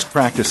share best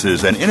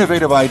practices and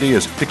innovative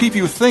ideas to keep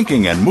you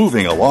thinking and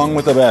moving along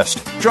with the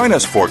best. Join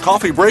us for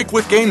Coffee Break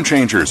with Game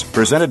Changers,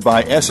 presented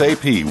by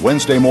SAP,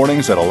 Wednesday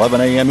mornings at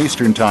 11 a.m.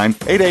 Eastern Time,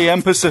 8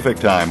 a.m. Pacific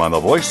Time on the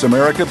Voice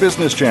America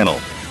Business Channel.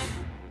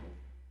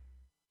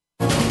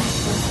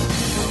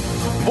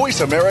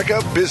 Voice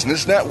America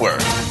Business Network,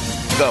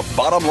 the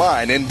bottom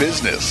line in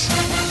business.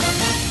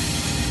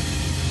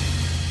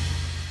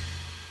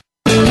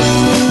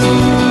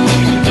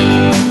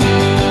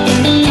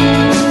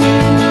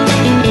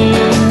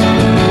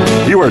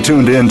 You are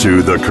tuned in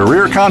to The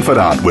Career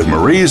Confidant with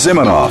Marie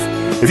Zimenoff.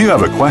 If you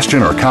have a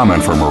question or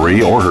comment for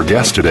Marie or her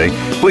guest today,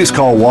 please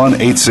call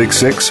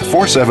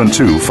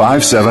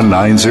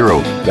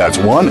 1-866-472-5790. That's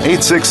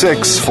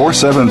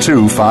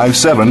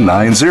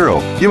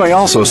 1-866-472-5790. You may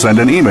also send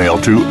an email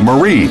to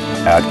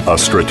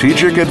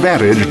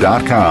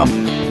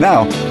marie@astrategicadvantage.com.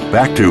 Now,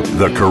 back to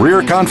The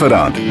Career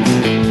Confidant.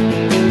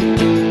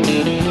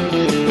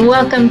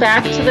 Welcome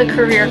back to the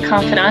Career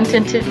Confidant,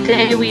 and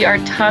today we are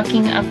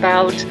talking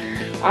about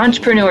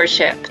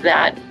entrepreneurship,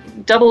 that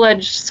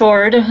double-edged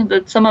sword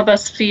that some of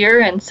us fear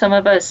and some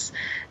of us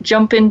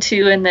jump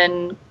into and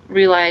then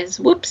realize,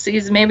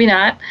 whoopsies, maybe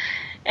not,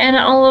 and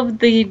all of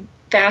the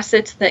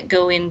facets that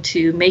go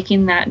into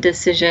making that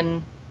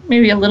decision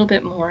maybe a little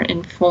bit more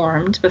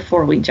informed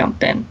before we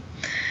jump in.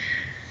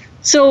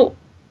 So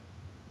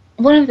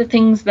one of the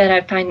things that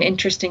I find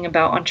interesting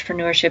about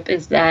entrepreneurship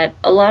is that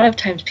a lot of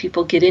times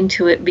people get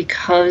into it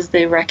because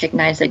they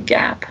recognize a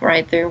gap,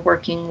 right? They're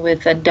working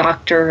with a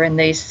doctor and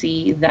they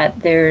see that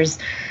there's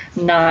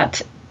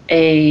not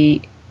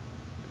a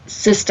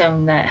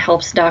system that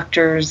helps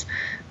doctors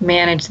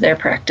manage their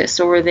practice,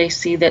 or they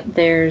see that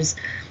there's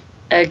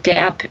a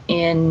gap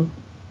in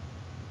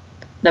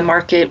the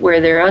market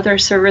where there are other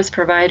service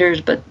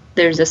providers, but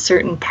there's a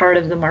certain part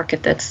of the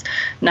market that's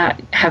not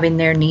having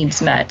their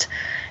needs met.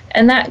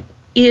 And that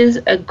is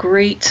a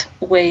great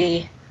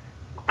way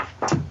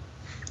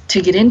to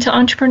get into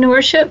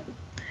entrepreneurship.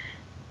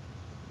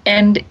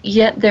 And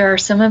yet there are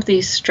some of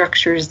these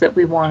structures that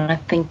we want to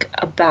think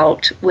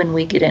about when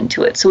we get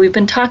into it. So we've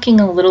been talking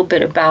a little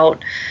bit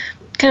about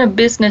kind of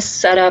business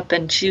setup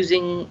and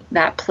choosing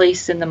that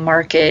place in the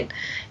market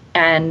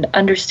and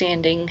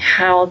understanding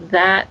how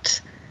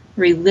that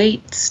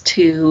relates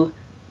to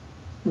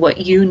what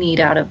you need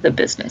out of the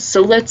business.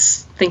 So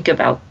let's think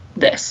about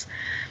this.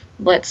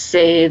 Let's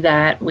say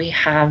that we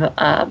have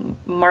a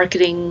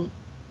marketing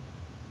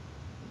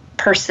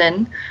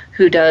person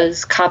who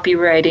does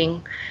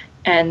copywriting,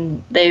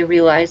 and they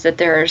realize that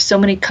there are so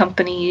many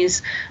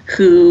companies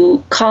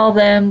who call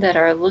them that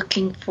are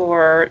looking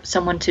for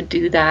someone to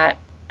do that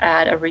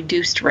at a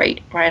reduced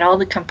rate, right? All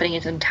the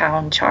companies in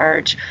town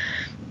charge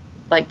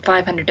like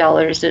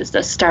 $500 is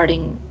the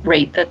starting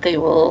rate that they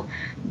will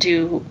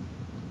do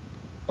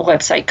a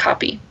website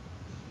copy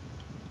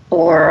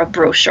or a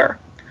brochure.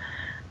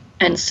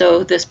 And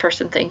so this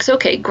person thinks,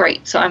 okay,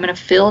 great. So I'm going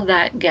to fill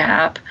that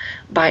gap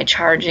by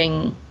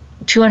charging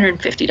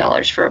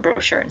 $250 for a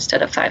brochure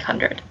instead of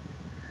 $500.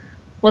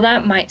 Well,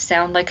 that might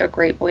sound like a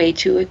great way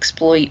to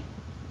exploit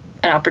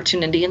an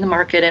opportunity in the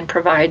market and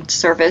provide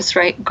service,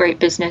 right? Great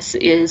business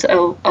is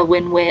a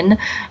win-win.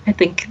 I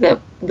think the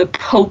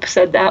Pope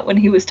said that when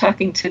he was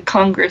talking to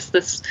Congress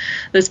this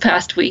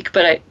past week.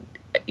 But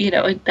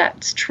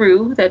that's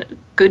true. That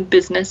good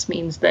business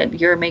means that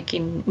you're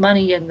making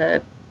money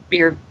and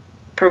you're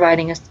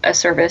providing a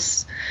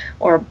service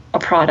or a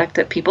product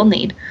that people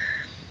need.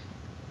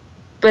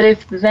 But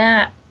if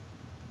that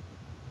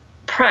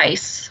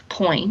price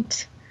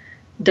point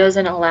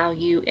doesn't allow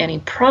you any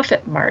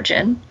profit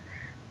margin,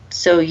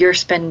 so you're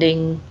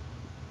spending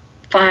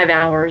 5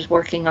 hours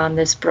working on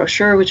this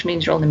brochure, which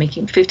means you're only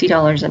making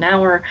 $50 an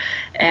hour.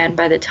 And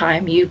by the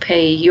time you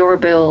pay your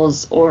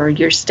bills or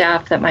your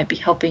staff that might be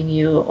helping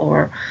you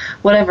or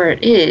whatever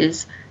it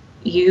is,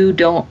 you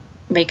don't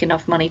make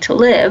enough money to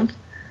live.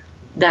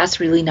 That's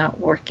really not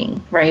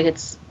working, right?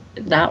 It's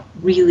not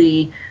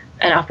really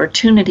an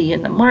opportunity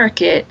in the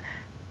market.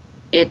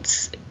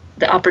 It's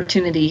the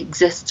opportunity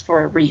exists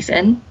for a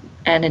reason,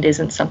 and it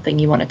isn't something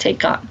you want to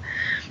take on.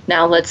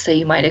 Now, let's say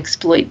you might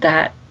exploit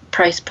that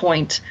price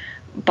point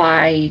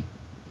by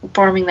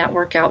farming that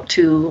work out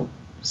to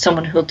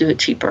someone who'll do it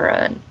cheaper,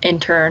 an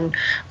intern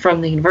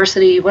from the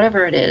university,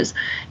 whatever it is.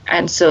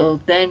 And so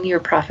then your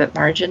profit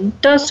margin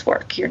does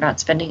work. You're not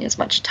spending as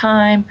much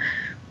time.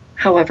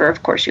 However,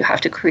 of course, you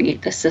have to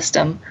create the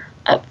system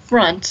up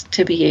front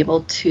to be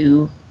able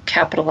to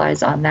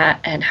capitalize on that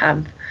and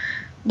have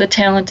the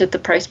talent at the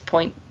price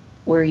point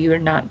where you're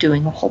not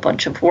doing a whole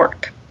bunch of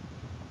work.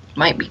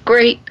 Might be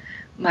great,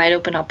 might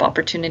open up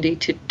opportunity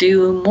to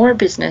do more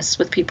business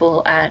with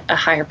people at a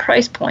higher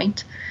price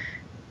point,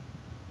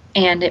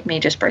 and it may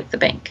just break the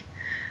bank.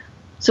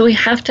 So we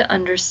have to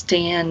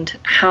understand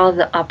how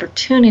the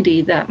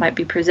opportunity that might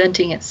be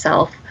presenting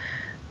itself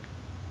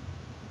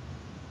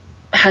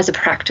has a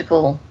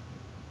practical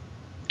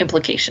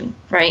implication,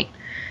 right?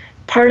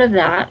 Part of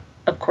that,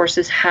 of course,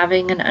 is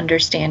having an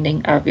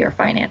understanding of your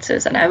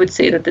finances. And I would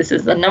say that this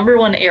is the number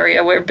one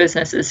area where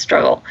businesses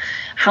struggle.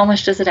 How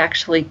much does it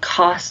actually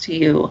cost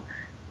you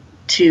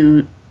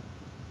to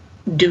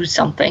do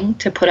something,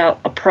 to put out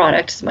a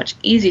product? It's much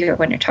easier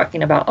when you're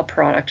talking about a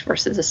product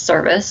versus a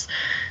service,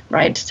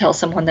 right? To tell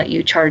someone that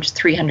you charge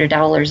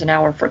 $300 an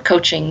hour for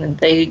coaching,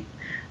 they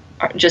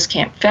just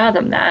can't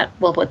fathom that.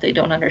 Well, what they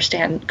don't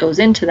understand goes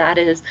into that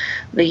is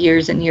the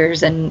years and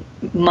years and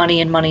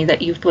money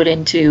that you've put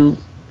into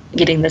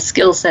getting the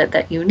skill set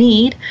that you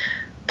need,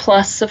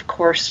 plus, of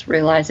course,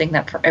 realizing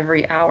that for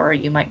every hour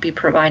you might be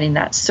providing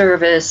that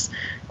service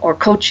or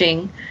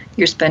coaching,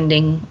 you're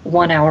spending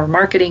 1 hour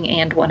marketing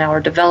and 1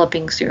 hour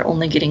developing, so you're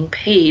only getting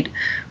paid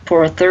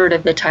for a third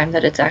of the time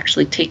that it's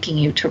actually taking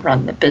you to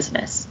run the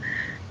business.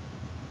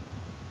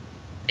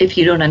 If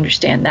you don't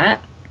understand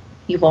that,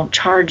 you won't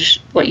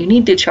charge what you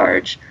need to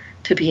charge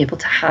to be able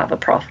to have a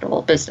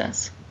profitable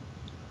business.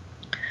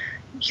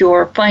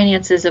 Your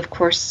finances, of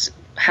course,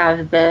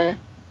 have the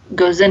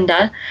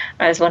gozinda,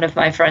 as one of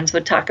my friends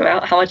would talk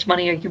about. How much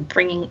money are you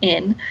bringing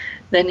in?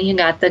 Then you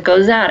got the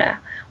gozada.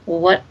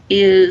 What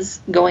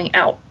is going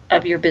out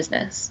of your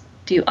business?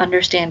 Do you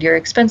understand your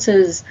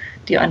expenses?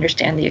 Do you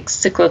understand the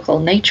cyclical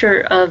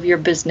nature of your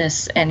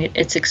business and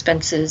its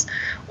expenses?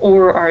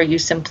 Or are you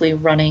simply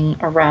running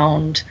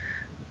around,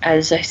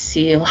 as I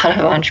see a lot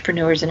of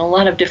entrepreneurs in a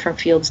lot of different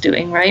fields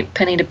doing, right?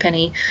 Penny to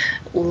penny,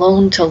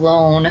 loan to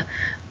loan,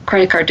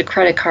 credit card to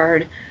credit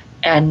card,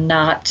 and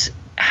not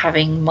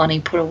having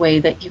money put away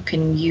that you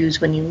can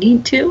use when you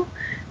need to,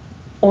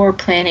 or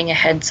planning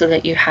ahead so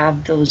that you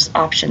have those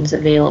options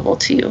available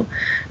to you.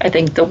 I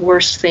think the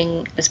worst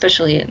thing,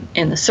 especially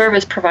in the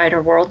service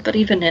provider world, but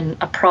even in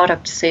a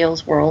product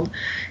sales world,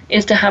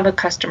 is to have a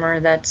customer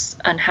that's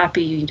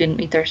unhappy you didn't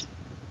meet their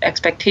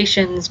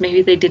expectations.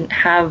 Maybe they didn't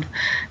have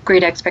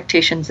great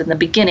expectations in the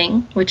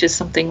beginning, which is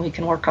something we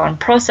can work on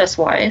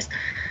process-wise.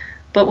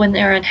 But when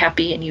they're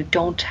unhappy and you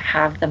don't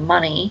have the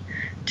money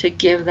to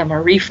give them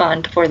a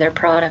refund for their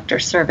product or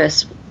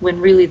service, when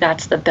really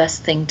that's the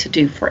best thing to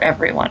do for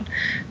everyone.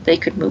 They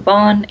could move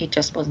on, it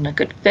just wasn't a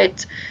good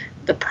fit,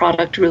 the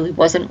product really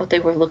wasn't what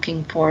they were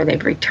looking for,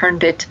 they've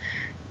returned it,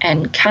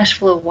 and cash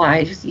flow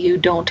wise, you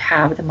don't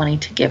have the money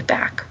to give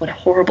back. What a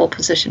horrible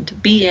position to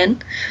be in,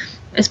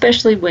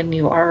 especially when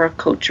you are a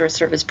coach or a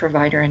service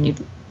provider and you'd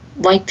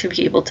like to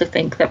be able to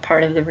think that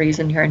part of the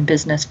reason you're in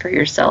business for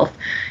yourself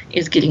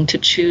is getting to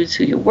choose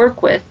who you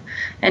work with.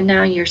 And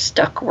now you're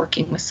stuck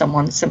working with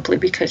someone simply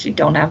because you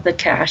don't have the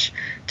cash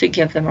to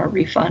give them a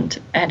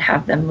refund and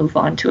have them move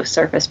on to a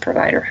service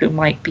provider who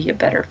might be a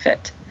better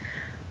fit.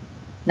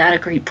 Not a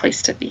great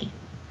place to be.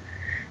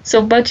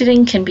 So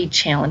budgeting can be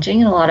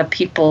challenging, and a lot of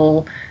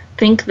people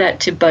think that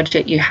to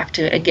budget you have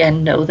to,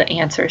 again, know the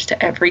answers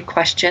to every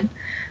question.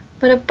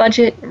 But a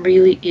budget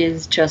really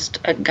is just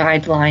a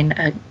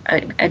guideline,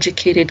 an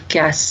educated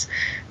guess.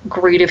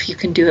 Great if you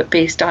can do it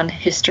based on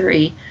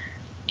history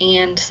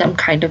and some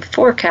kind of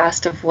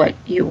forecast of what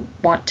you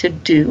want to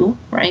do,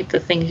 right? The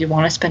things you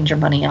want to spend your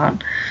money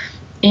on,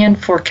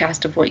 and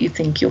forecast of what you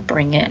think you'll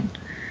bring in.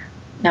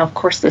 Now, of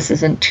course, this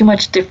isn't too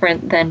much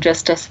different than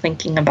just us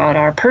thinking about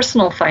our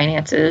personal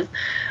finances,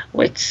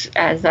 which,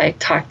 as I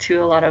talk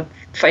to a lot of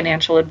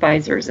financial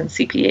advisors and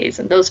CPAs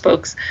and those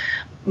folks,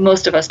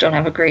 most of us don't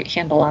have a great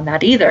handle on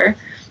that either.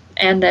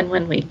 And then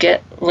when we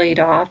get laid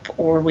off,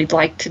 or we'd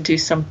like to do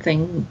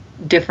something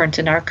different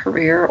in our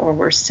career, or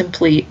we're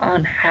simply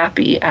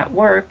unhappy at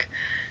work,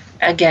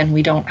 again,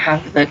 we don't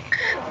have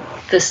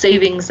the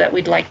savings that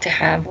we'd like to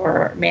have,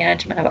 or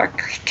management of our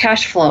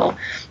cash flow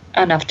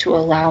enough to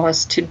allow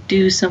us to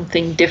do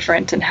something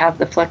different and have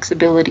the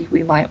flexibility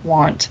we might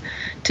want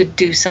to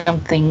do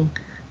something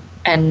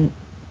and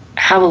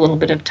have a little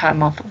bit of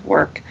time off of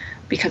work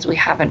because we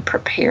haven't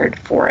prepared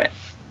for it.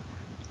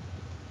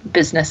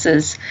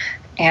 businesses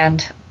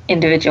and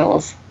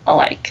individuals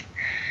alike.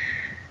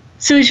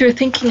 So as you're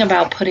thinking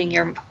about putting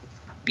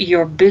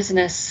your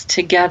business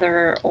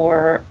together,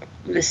 or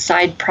the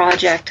side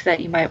project that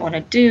you might want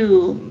to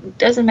do,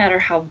 doesn't matter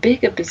how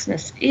big a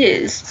business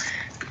is,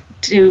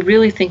 to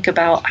really think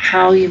about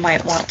how you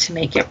might want to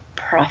make it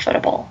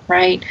profitable,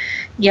 right?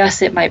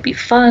 Yes, it might be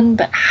fun,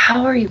 but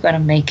how are you going to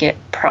make it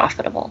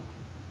profitable?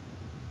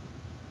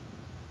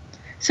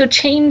 So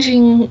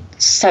changing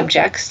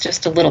subjects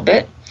just a little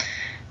bit,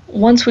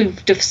 once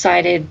we've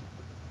decided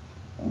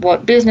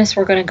what business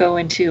we're going to go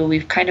into,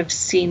 we've kind of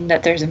seen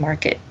that there's a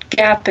market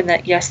gap, and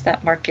that yes,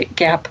 that market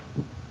gap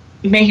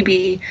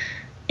maybe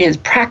is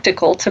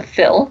practical to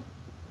fill.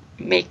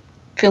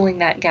 Filling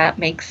that gap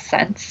makes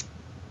sense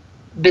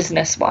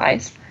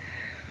business-wise.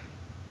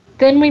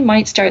 Then we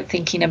might start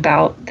thinking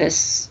about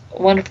this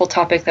wonderful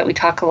topic that we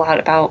talk a lot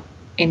about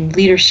in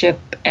leadership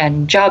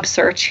and job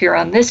search here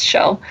on this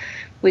show,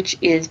 which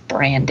is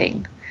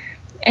branding.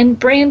 And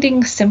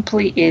branding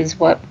simply is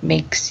what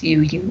makes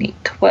you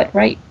unique.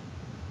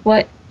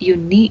 What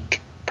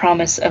unique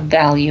promise of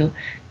value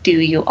do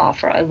you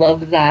offer? I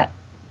love that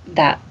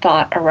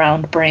thought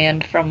around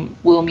brand from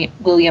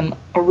William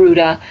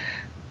Arruda,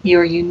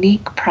 your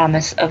unique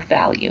promise of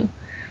value.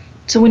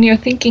 So when you're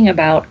thinking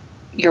about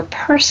your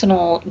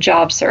personal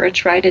job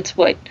search, right, it's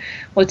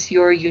what's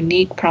your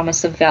unique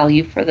promise of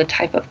value for the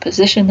type of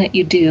position that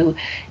you do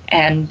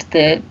and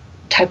the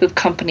type of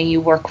company you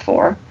work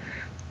for.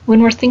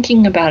 When we're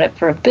thinking about it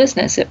for a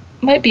business, it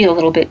might be a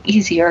little bit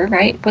easier,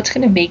 right? What's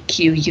going to make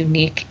you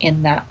unique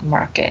in that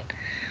market?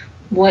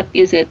 What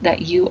is it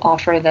that you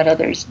offer that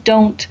others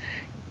don't?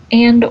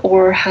 And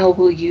or how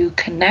will you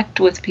connect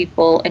with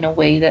people in a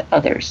way that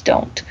others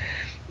don't?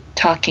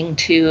 Talking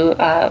to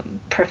a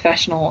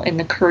professional in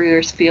the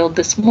careers field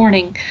this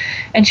morning,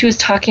 and she was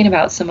talking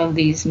about some of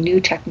these new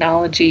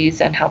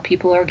technologies and how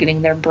people are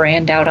getting their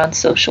brand out on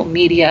social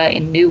media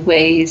in new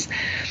ways,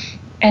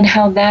 and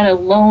how that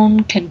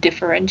alone can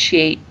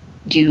differentiate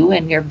you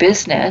and your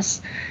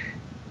business,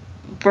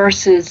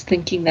 versus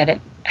thinking that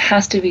it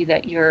has to be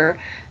that you're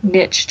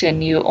niched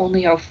and you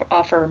only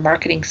offer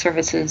marketing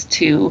services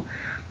to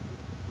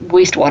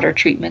wastewater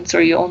treatments,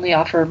 or you only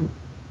offer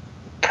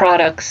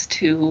products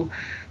to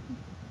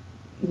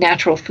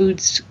natural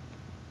foods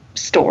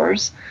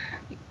stores.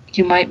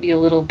 You might be a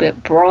little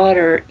bit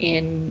broader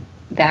in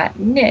that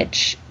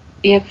niche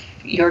if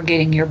you're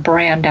getting your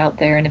brand out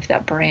there, and if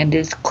that brand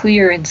is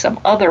clear in some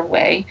other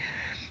way,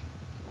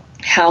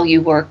 how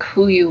you work,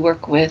 who you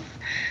work with,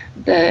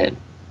 the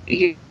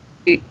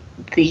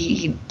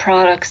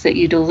products that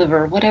you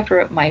deliver, whatever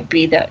it might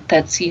be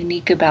that's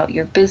unique about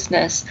your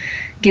business,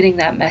 getting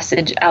that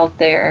message out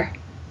there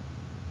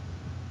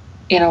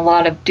in a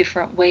lot of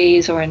different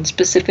ways or in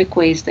specific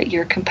ways that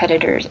your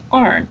competitors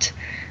aren't,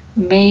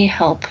 may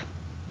help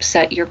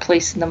set your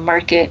place in the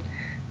market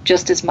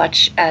just as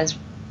much as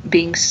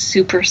being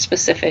super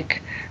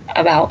specific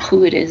about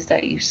who it is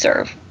that you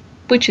serve,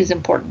 which is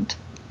important.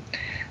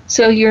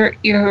 So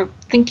you're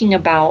thinking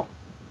about,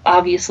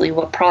 obviously,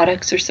 what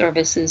products or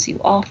services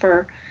you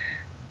offer.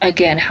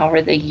 Again, how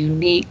are they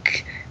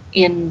unique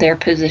in their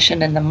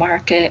position in the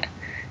market?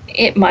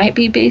 It might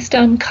be based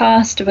on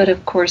cost, but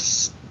of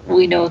course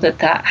we know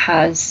that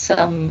has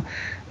some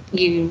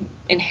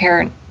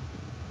inherent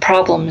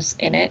problems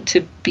in it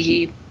to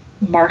be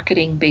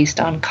marketing based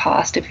on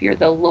cost. If you're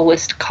the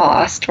lowest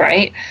cost,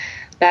 right,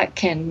 that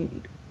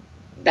can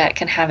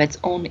have its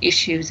own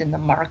issues in the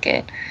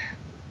market.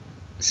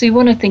 So you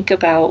want to think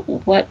about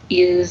what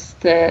is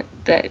the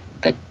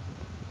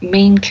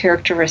main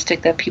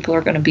characteristic that people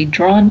are going to be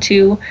drawn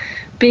to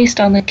based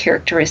on the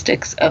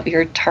characteristics of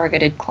your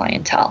targeted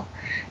clientele.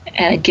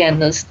 And again,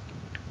 those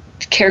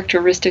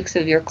characteristics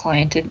of your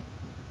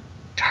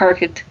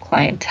target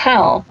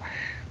clientele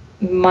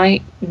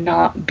might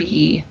not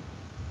be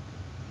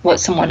what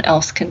someone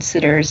else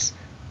considers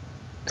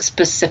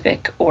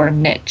specific or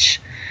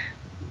niche,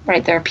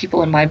 right? There are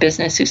people in my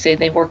business who say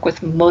they work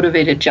with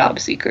motivated job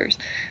seekers.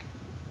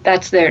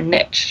 That's their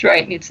niche,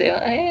 right? And you'd say,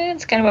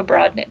 it's kind of a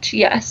broad niche.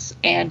 Yes,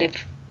 and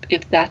if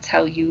that's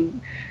how you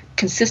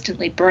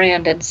consistently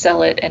brand and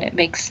sell it and it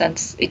makes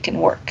sense, it can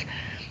work,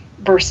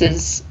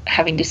 versus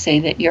having to say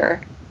that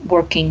you're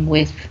working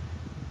with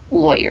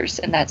lawyers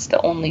and that's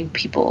the only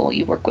people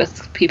you work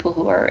with, people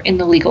who are in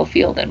the legal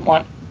field and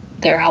want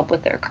their help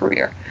with their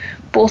career.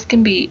 Both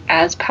can be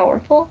as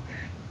powerful,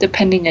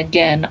 depending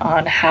again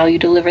on how you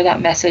deliver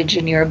that message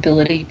and your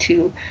ability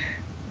to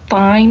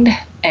find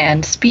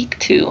and speak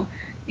to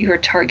your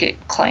target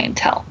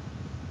clientele.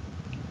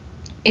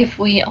 If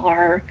we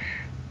are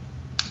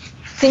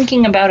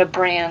thinking about a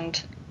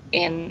brand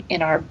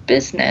in our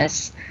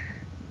business,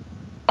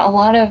 a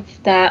lot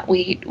of that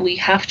we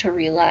have to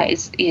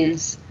realize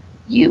is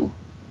you.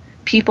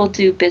 People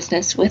do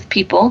business with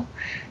people,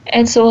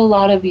 and so a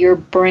lot of your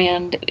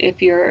brand,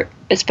 if you're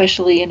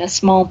especially in a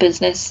small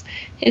business,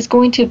 is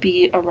going to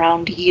be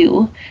around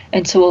you.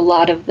 And so a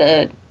lot of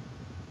the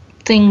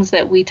things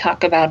that we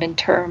talk about in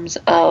terms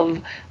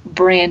of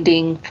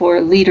branding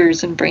for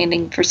leaders and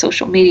branding for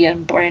social media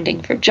and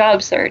branding for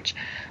job search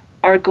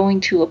are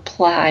going to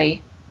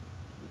apply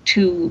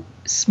to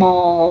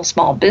small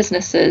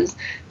businesses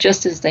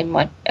just as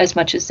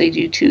much as they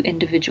do to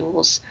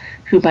individuals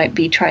who might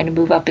be trying to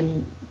move up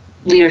in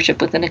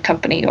leadership within a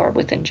company or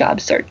within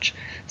job search.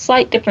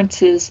 Slight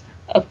differences,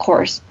 of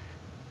course,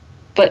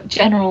 but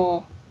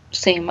general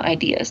same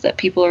ideas that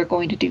people are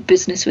going to do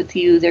business with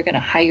you, they're going to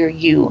hire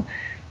you,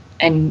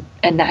 and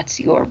that's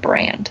your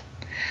brand.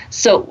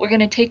 So we're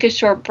going to take a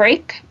short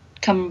break,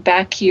 come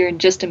back here in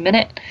just a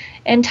minute,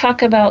 and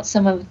talk about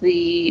some of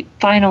the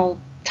final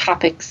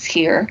topics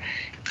here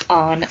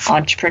on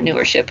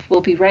entrepreneurship.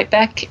 We'll be right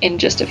back in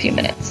just a few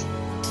minutes.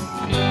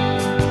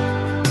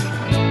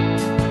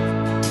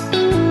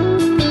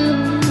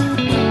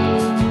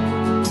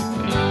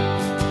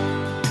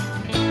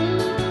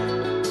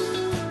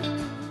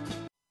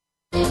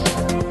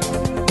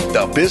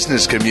 The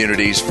business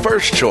community's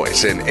first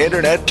choice in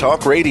Internet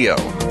Talk Radio,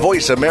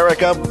 Voice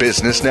America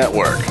Business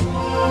Network.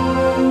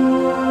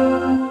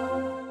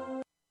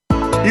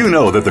 You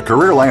know that the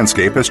career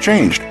landscape has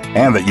changed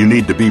and that you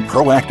need to be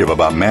proactive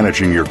about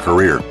managing your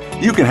career.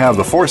 You can have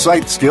the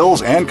foresight,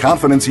 skills, and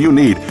confidence you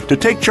need to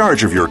take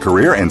charge of your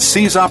career and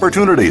seize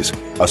opportunities.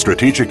 A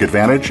strategic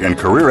advantage and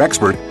career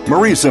expert,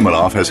 Marie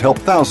Zimenoff has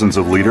helped thousands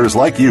of leaders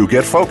like you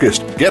get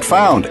focused, get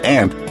found,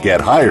 and get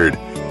hired.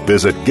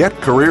 Visit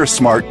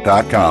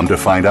getcareersmart.com to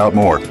find out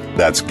more.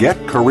 That's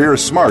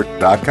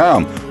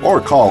getcareersmart.com or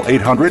call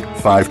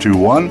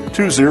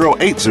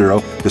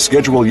 800-521-2080 to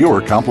schedule your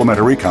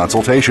complimentary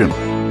consultation.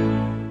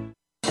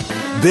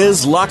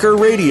 Biz Locker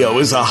Radio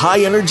is a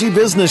high-energy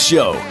business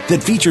show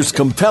that features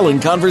compelling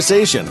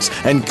conversations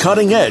and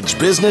cutting-edge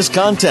business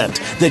content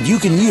that you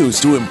can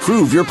use to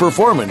improve your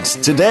performance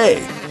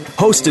today.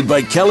 Hosted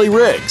by Kelly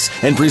Riggs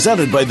and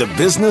presented by the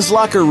Business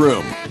Locker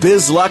Room,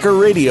 Biz Locker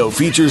Radio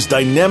features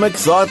dynamic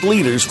thought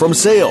leaders from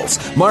sales,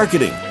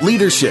 marketing,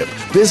 leadership,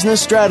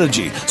 business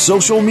strategy,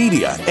 social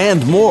media,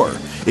 and more.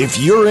 If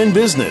you're in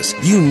business,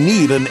 you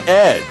need an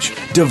edge.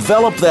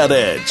 Develop that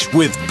edge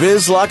with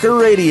Biz Locker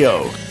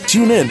Radio.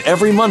 Tune in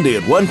every Monday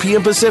at 1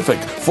 p.m. Pacific,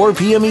 4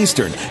 p.m.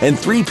 Eastern, and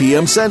 3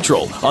 p.m.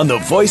 Central on the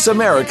Voice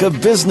America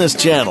Business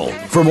Channel.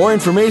 For more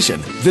information,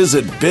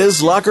 visit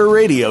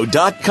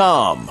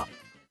bizlockerradio.com.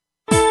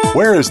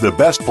 Where is the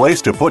best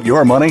place to put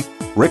your money?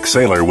 Rick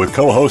Saylor with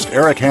co-host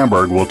Eric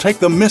Hamburg will take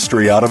the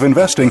mystery out of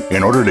investing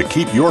in order to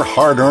keep your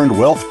hard-earned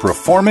wealth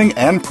performing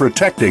and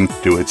protecting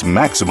to its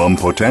maximum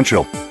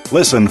potential.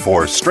 Listen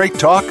for Straight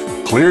Talk,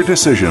 Clear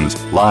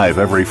Decisions, live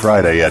every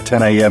Friday at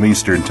 10 a.m.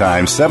 Eastern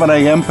Time, 7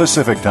 a.m.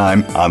 Pacific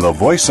Time on the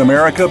Voice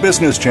America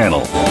Business Channel.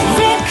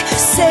 Rick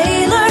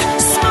Saylor,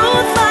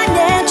 smooth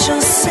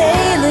financial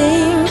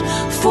sailing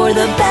for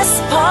the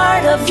best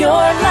part of your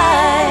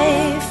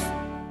life.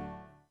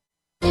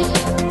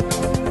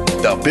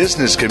 The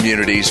business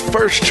community's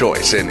first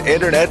choice in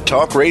Internet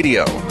Talk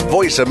Radio,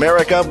 Voice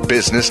America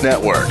Business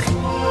Network.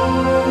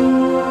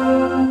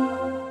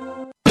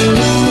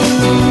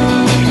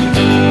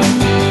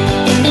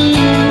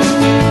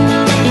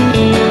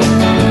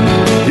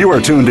 You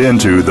are tuned in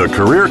to The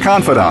Career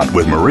Confidant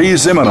with Marie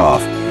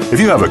Zimenoff. If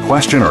you have a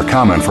question or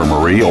comment for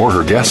Marie or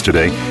her guest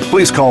today,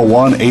 please call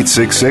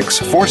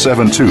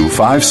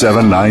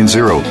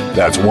 1-866-472-5790.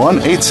 That's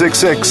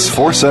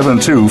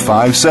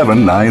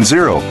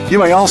 1-866-472-5790. You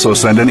may also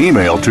send an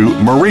email to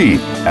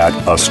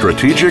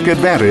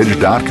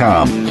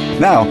marie@astrategicadvantage.com.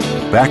 Now,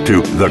 back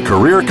to The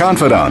Career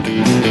Confidant.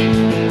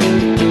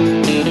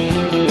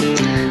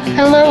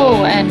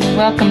 Hello, and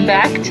welcome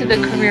back to The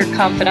Career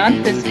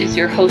Confidant. This is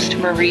your host,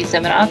 Marie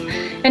Zimenoff,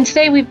 and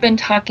today we've been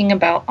talking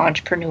about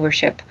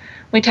entrepreneurship.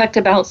 We talked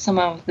about some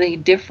of the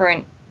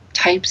different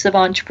types of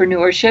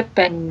entrepreneurship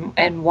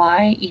and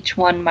why each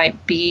one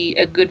might be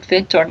a good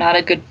fit or not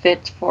a good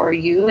fit for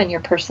you and your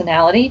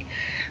personality.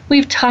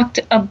 We've talked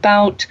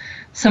about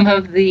some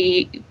of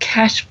the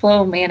cash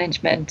flow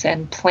management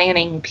and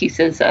planning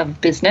pieces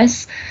of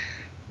business.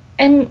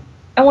 And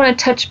I want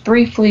to touch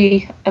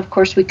briefly, of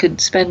course, we could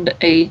spend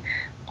a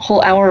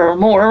whole hour or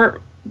more,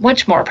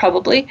 much more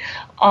probably,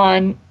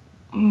 on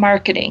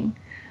marketing.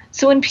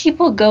 So when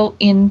people go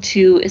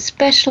into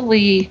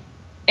especially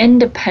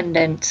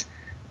independent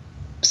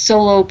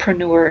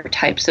solopreneur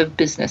types of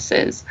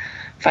businesses,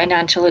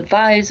 financial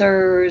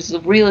advisors,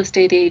 real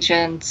estate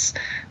agents,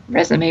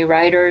 resume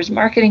writers,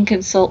 marketing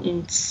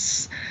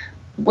consultants,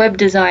 web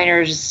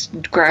designers,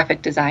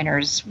 graphic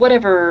designers,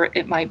 whatever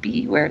it might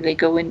be, where they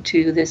go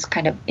into this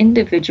kind of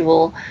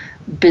individual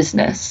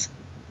business,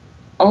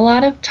 a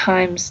lot of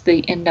times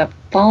they end up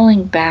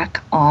falling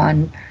back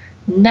on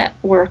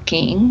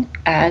networking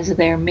as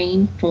their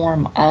main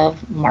form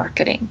of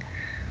marketing.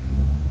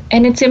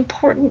 And it's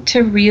important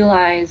to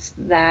realize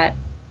that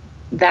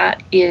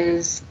that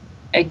is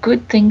a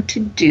good thing to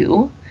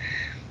do,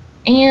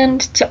 and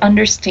to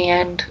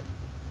understand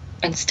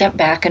and step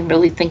back and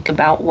really think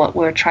about what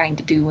we're trying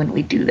to do when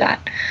we do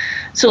that.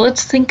 So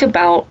let's think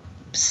about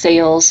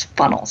sales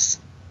funnels.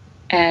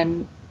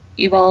 And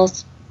you've all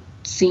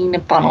seen a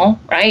funnel,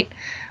 right?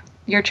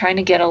 You're trying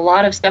to get a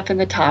lot of stuff in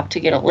the top to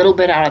get a little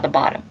bit out of the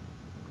bottom.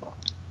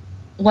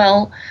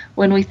 Well,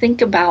 when we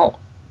think about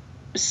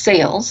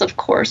sales, of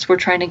course. We're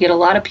trying to get a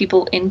lot of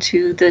people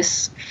into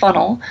this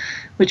funnel,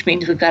 which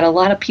means we've got a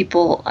lot of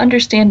people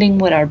understanding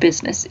what our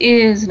business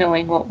is,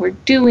 knowing what we're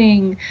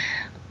doing,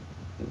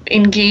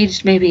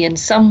 engaged maybe in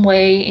some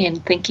way in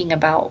thinking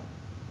about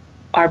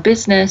our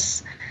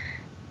business.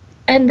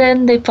 And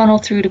then they funnel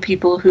through to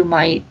people who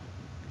might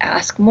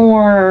ask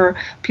more,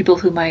 people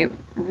who might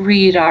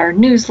read our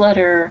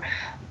newsletter,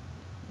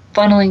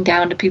 funneling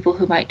down to people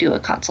who might do a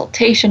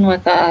consultation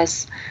with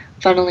us,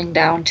 funneling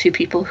down to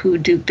people who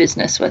do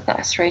business with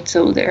us, right?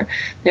 So they're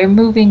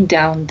moving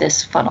down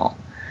this funnel.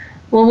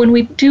 Well, when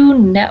we do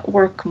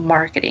network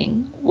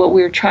marketing, what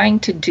we're trying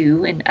to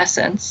do in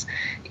essence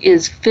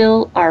is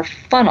fill our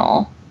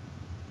funnel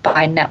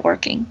by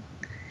networking.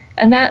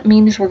 And that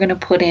means we're going to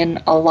put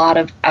in a lot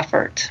of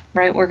effort,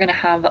 right? We're going to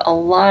have a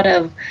lot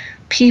of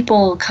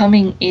people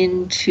coming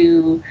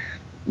into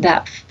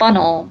that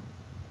funnel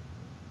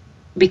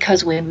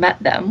because we met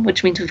them,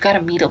 which means we've got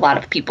to meet a lot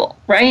of people,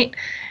 right?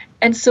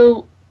 And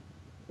so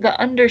the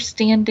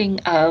understanding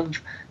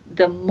of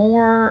the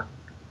more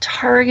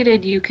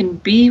targeted you can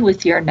be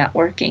with your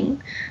networking,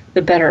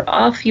 the better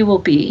off you will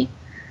be,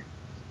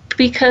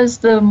 because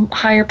the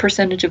higher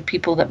percentage of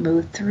people that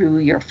move through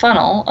your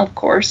funnel, of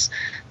course,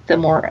 the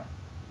more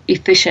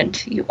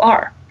efficient you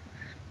are.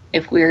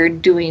 If we're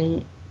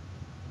doing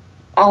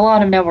a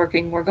lot of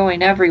networking, we're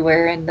going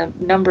everywhere, and the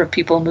number of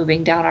people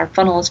moving down our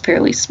funnel is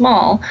fairly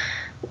small,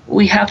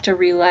 we have to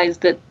realize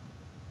that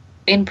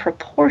in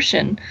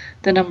proportion,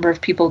 the number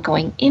of people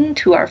going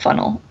into our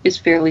funnel is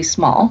fairly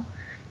small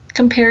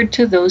compared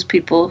to those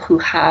people who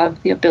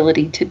have the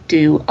ability to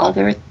do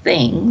other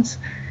things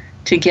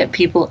to get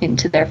people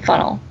into their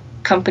funnel.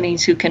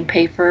 Companies who can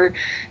pay for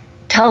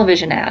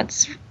television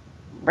ads,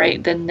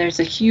 right? Then there's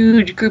a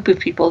huge group of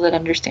people that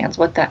understands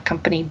what that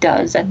company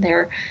does, and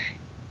they're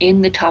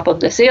in the top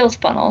of the sales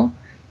funnel.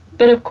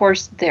 But of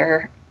course,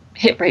 their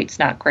hit rate's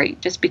not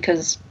great. Just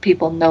because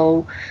people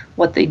know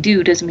what they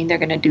do doesn't mean they're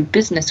going to do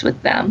business with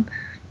them.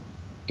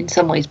 In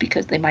some ways,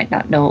 because they might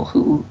not know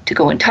who to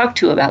go and talk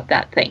to about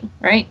that thing,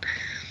 right?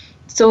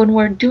 So when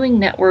we're doing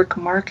network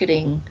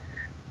marketing,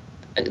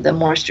 the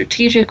more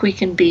strategic we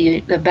can be,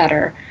 the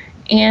better.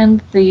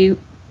 And the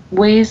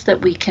ways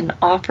that we can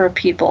offer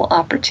people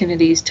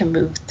opportunities to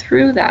move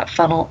through that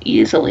funnel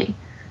easily,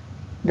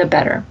 the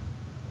better.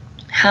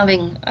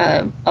 Having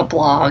a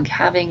blog,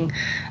 having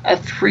a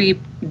free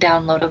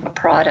download of a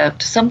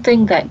product,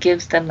 something that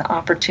gives them the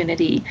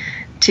opportunity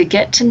to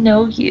get to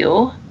know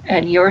you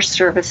and your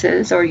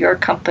services or your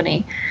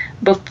company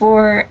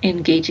before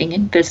engaging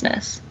in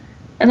business.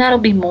 And that'll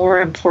be more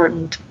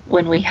important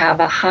when we have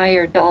a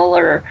higher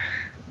dollar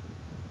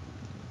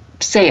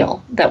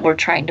sale that we're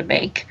trying to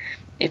make.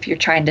 If you're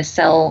trying to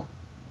sell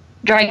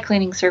dry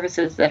cleaning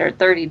services that are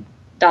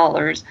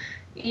 $30,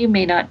 you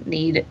may not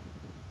need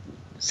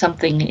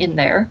something in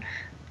there,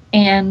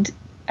 and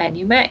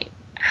you may.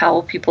 How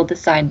will people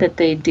decide that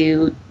they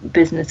do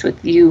business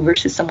with you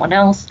versus someone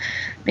else?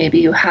 Maybe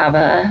you have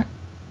a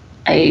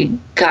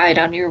guide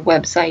on your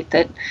website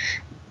that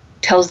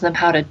tells them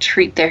how to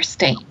treat their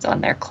stains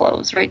on their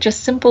clothes, right?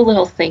 Just simple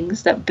little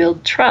things that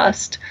build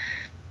trust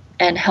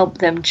and help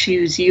them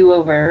choose you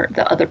over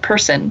the other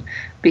person,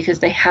 because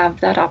they have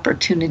that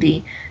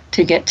opportunity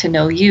to get to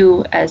know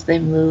you as they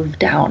move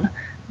down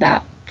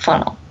that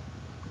funnel.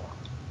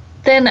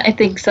 Then I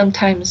think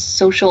sometimes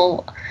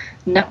social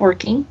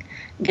networking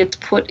gets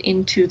put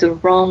into the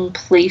wrong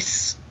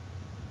place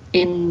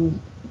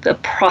in the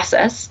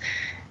process.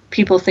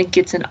 People think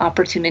it's an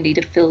opportunity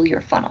to fill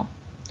your funnel.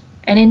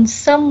 And in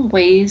some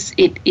ways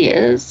it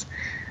is,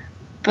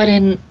 but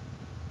in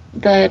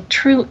the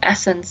true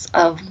essence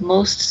of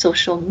most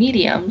social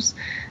mediums,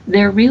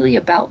 they're really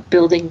about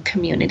building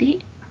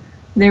community.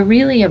 They're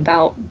really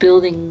about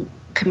building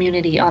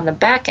community on the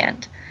back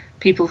end.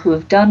 People who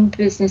have done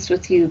business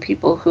with you,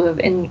 people who have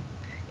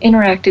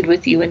interacted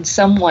with you in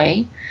some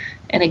way.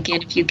 And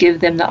again, if you give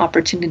them the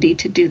opportunity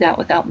to do that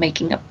without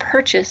making a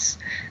purchase,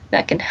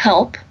 that can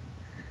help.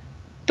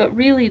 But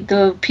really,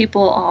 the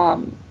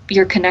people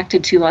you're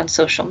connected to on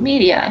social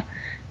media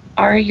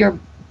are your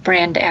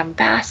brand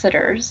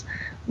ambassadors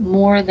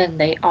more than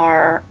they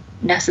are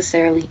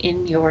necessarily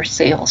in your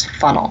sales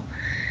funnel.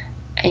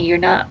 And you're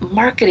not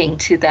marketing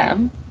to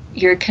them.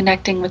 You're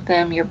connecting with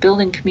them. You're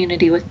building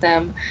community with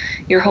them.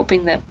 You're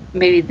hoping that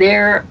maybe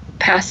they're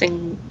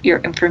passing your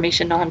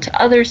information on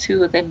to others who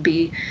will then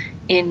be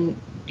in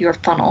your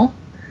funnel.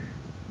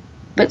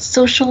 But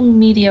social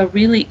media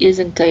really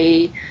isn't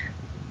a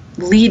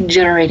lead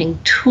generating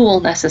tool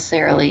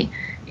necessarily.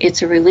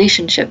 It's a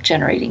relationship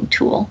generating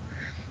tool.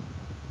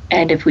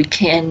 And if we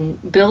can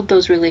build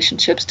those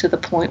relationships to the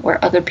point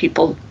where other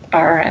people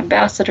are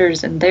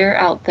ambassadors and they're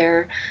out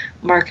there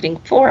marketing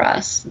for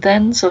us,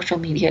 then social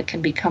media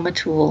can become a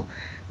tool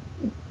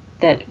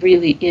that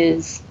really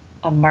is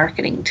a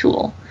marketing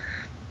tool.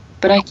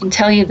 But I can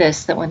tell you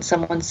this, that when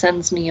someone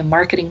sends me a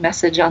marketing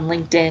message on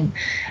LinkedIn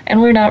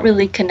and we're not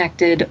really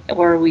connected,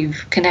 or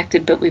we've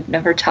connected but we've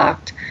never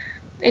talked,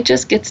 it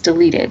just gets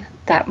deleted.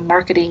 That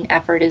marketing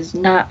effort is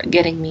not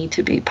getting me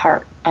to be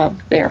part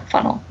of their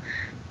funnel.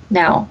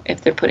 Now, if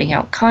they're putting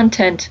out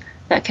content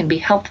that can be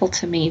helpful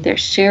to me, they're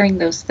sharing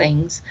those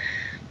things,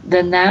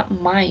 then that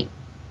might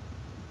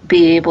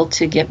be able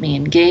to get me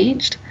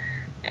engaged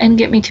and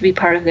get me to be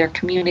part of their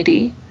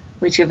community,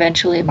 which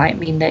eventually might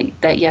mean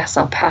that yes,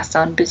 I'll pass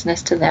on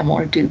business to them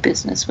or do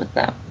business with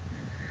them.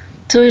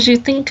 So as you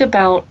think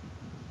about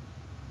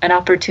an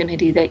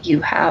opportunity that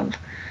you have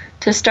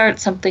to start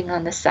something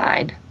on the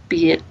side,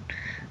 be it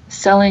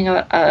selling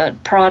a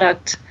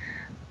product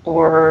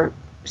or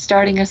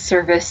starting a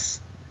service,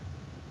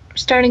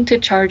 starting to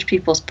charge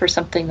people for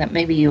something that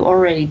maybe you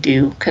already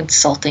do,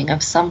 consulting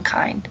of some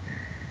kind.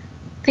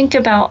 Think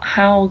about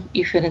how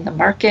you fit in the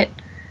market,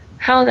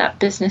 how that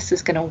business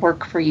is going to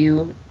work for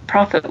you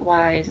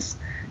profit-wise,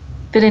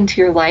 fit into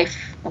your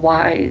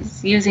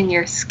life-wise, using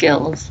your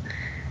skills,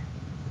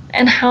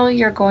 and how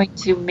you're going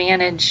to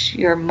manage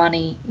your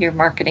money, your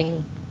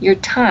marketing, your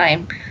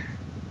time,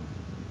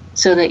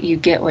 so that you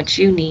get what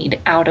you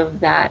need out of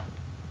that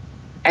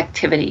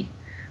activity,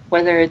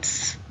 whether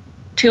it's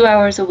 2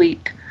 hours a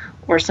week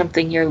or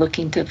something you're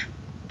looking to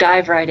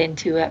dive right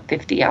into at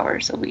 50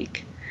 hours a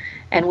week.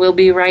 And we'll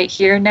be right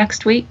here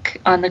next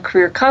week on the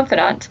Career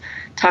Confidant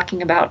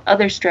talking about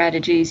other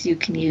strategies you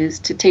can use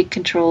to take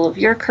control of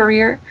your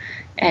career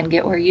and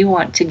get where you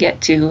want to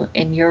get to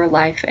in your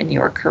life and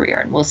your career.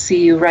 And we'll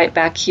see you right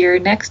back here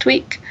next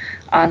week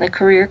on the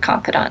Career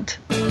Confidant.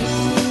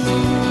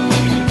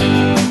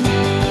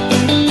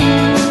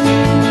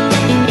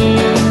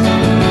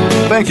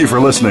 Thank you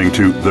for listening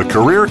to The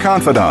Career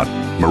Confidant.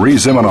 Marie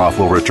Zimenoff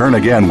will return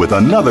again with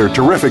another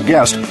terrific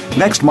guest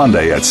next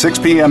Monday at 6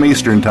 p.m.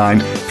 Eastern Time,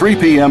 3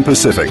 p.m.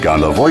 Pacific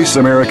on the Voice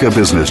America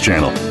Business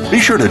Channel. Be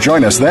sure to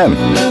join us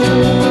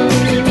then.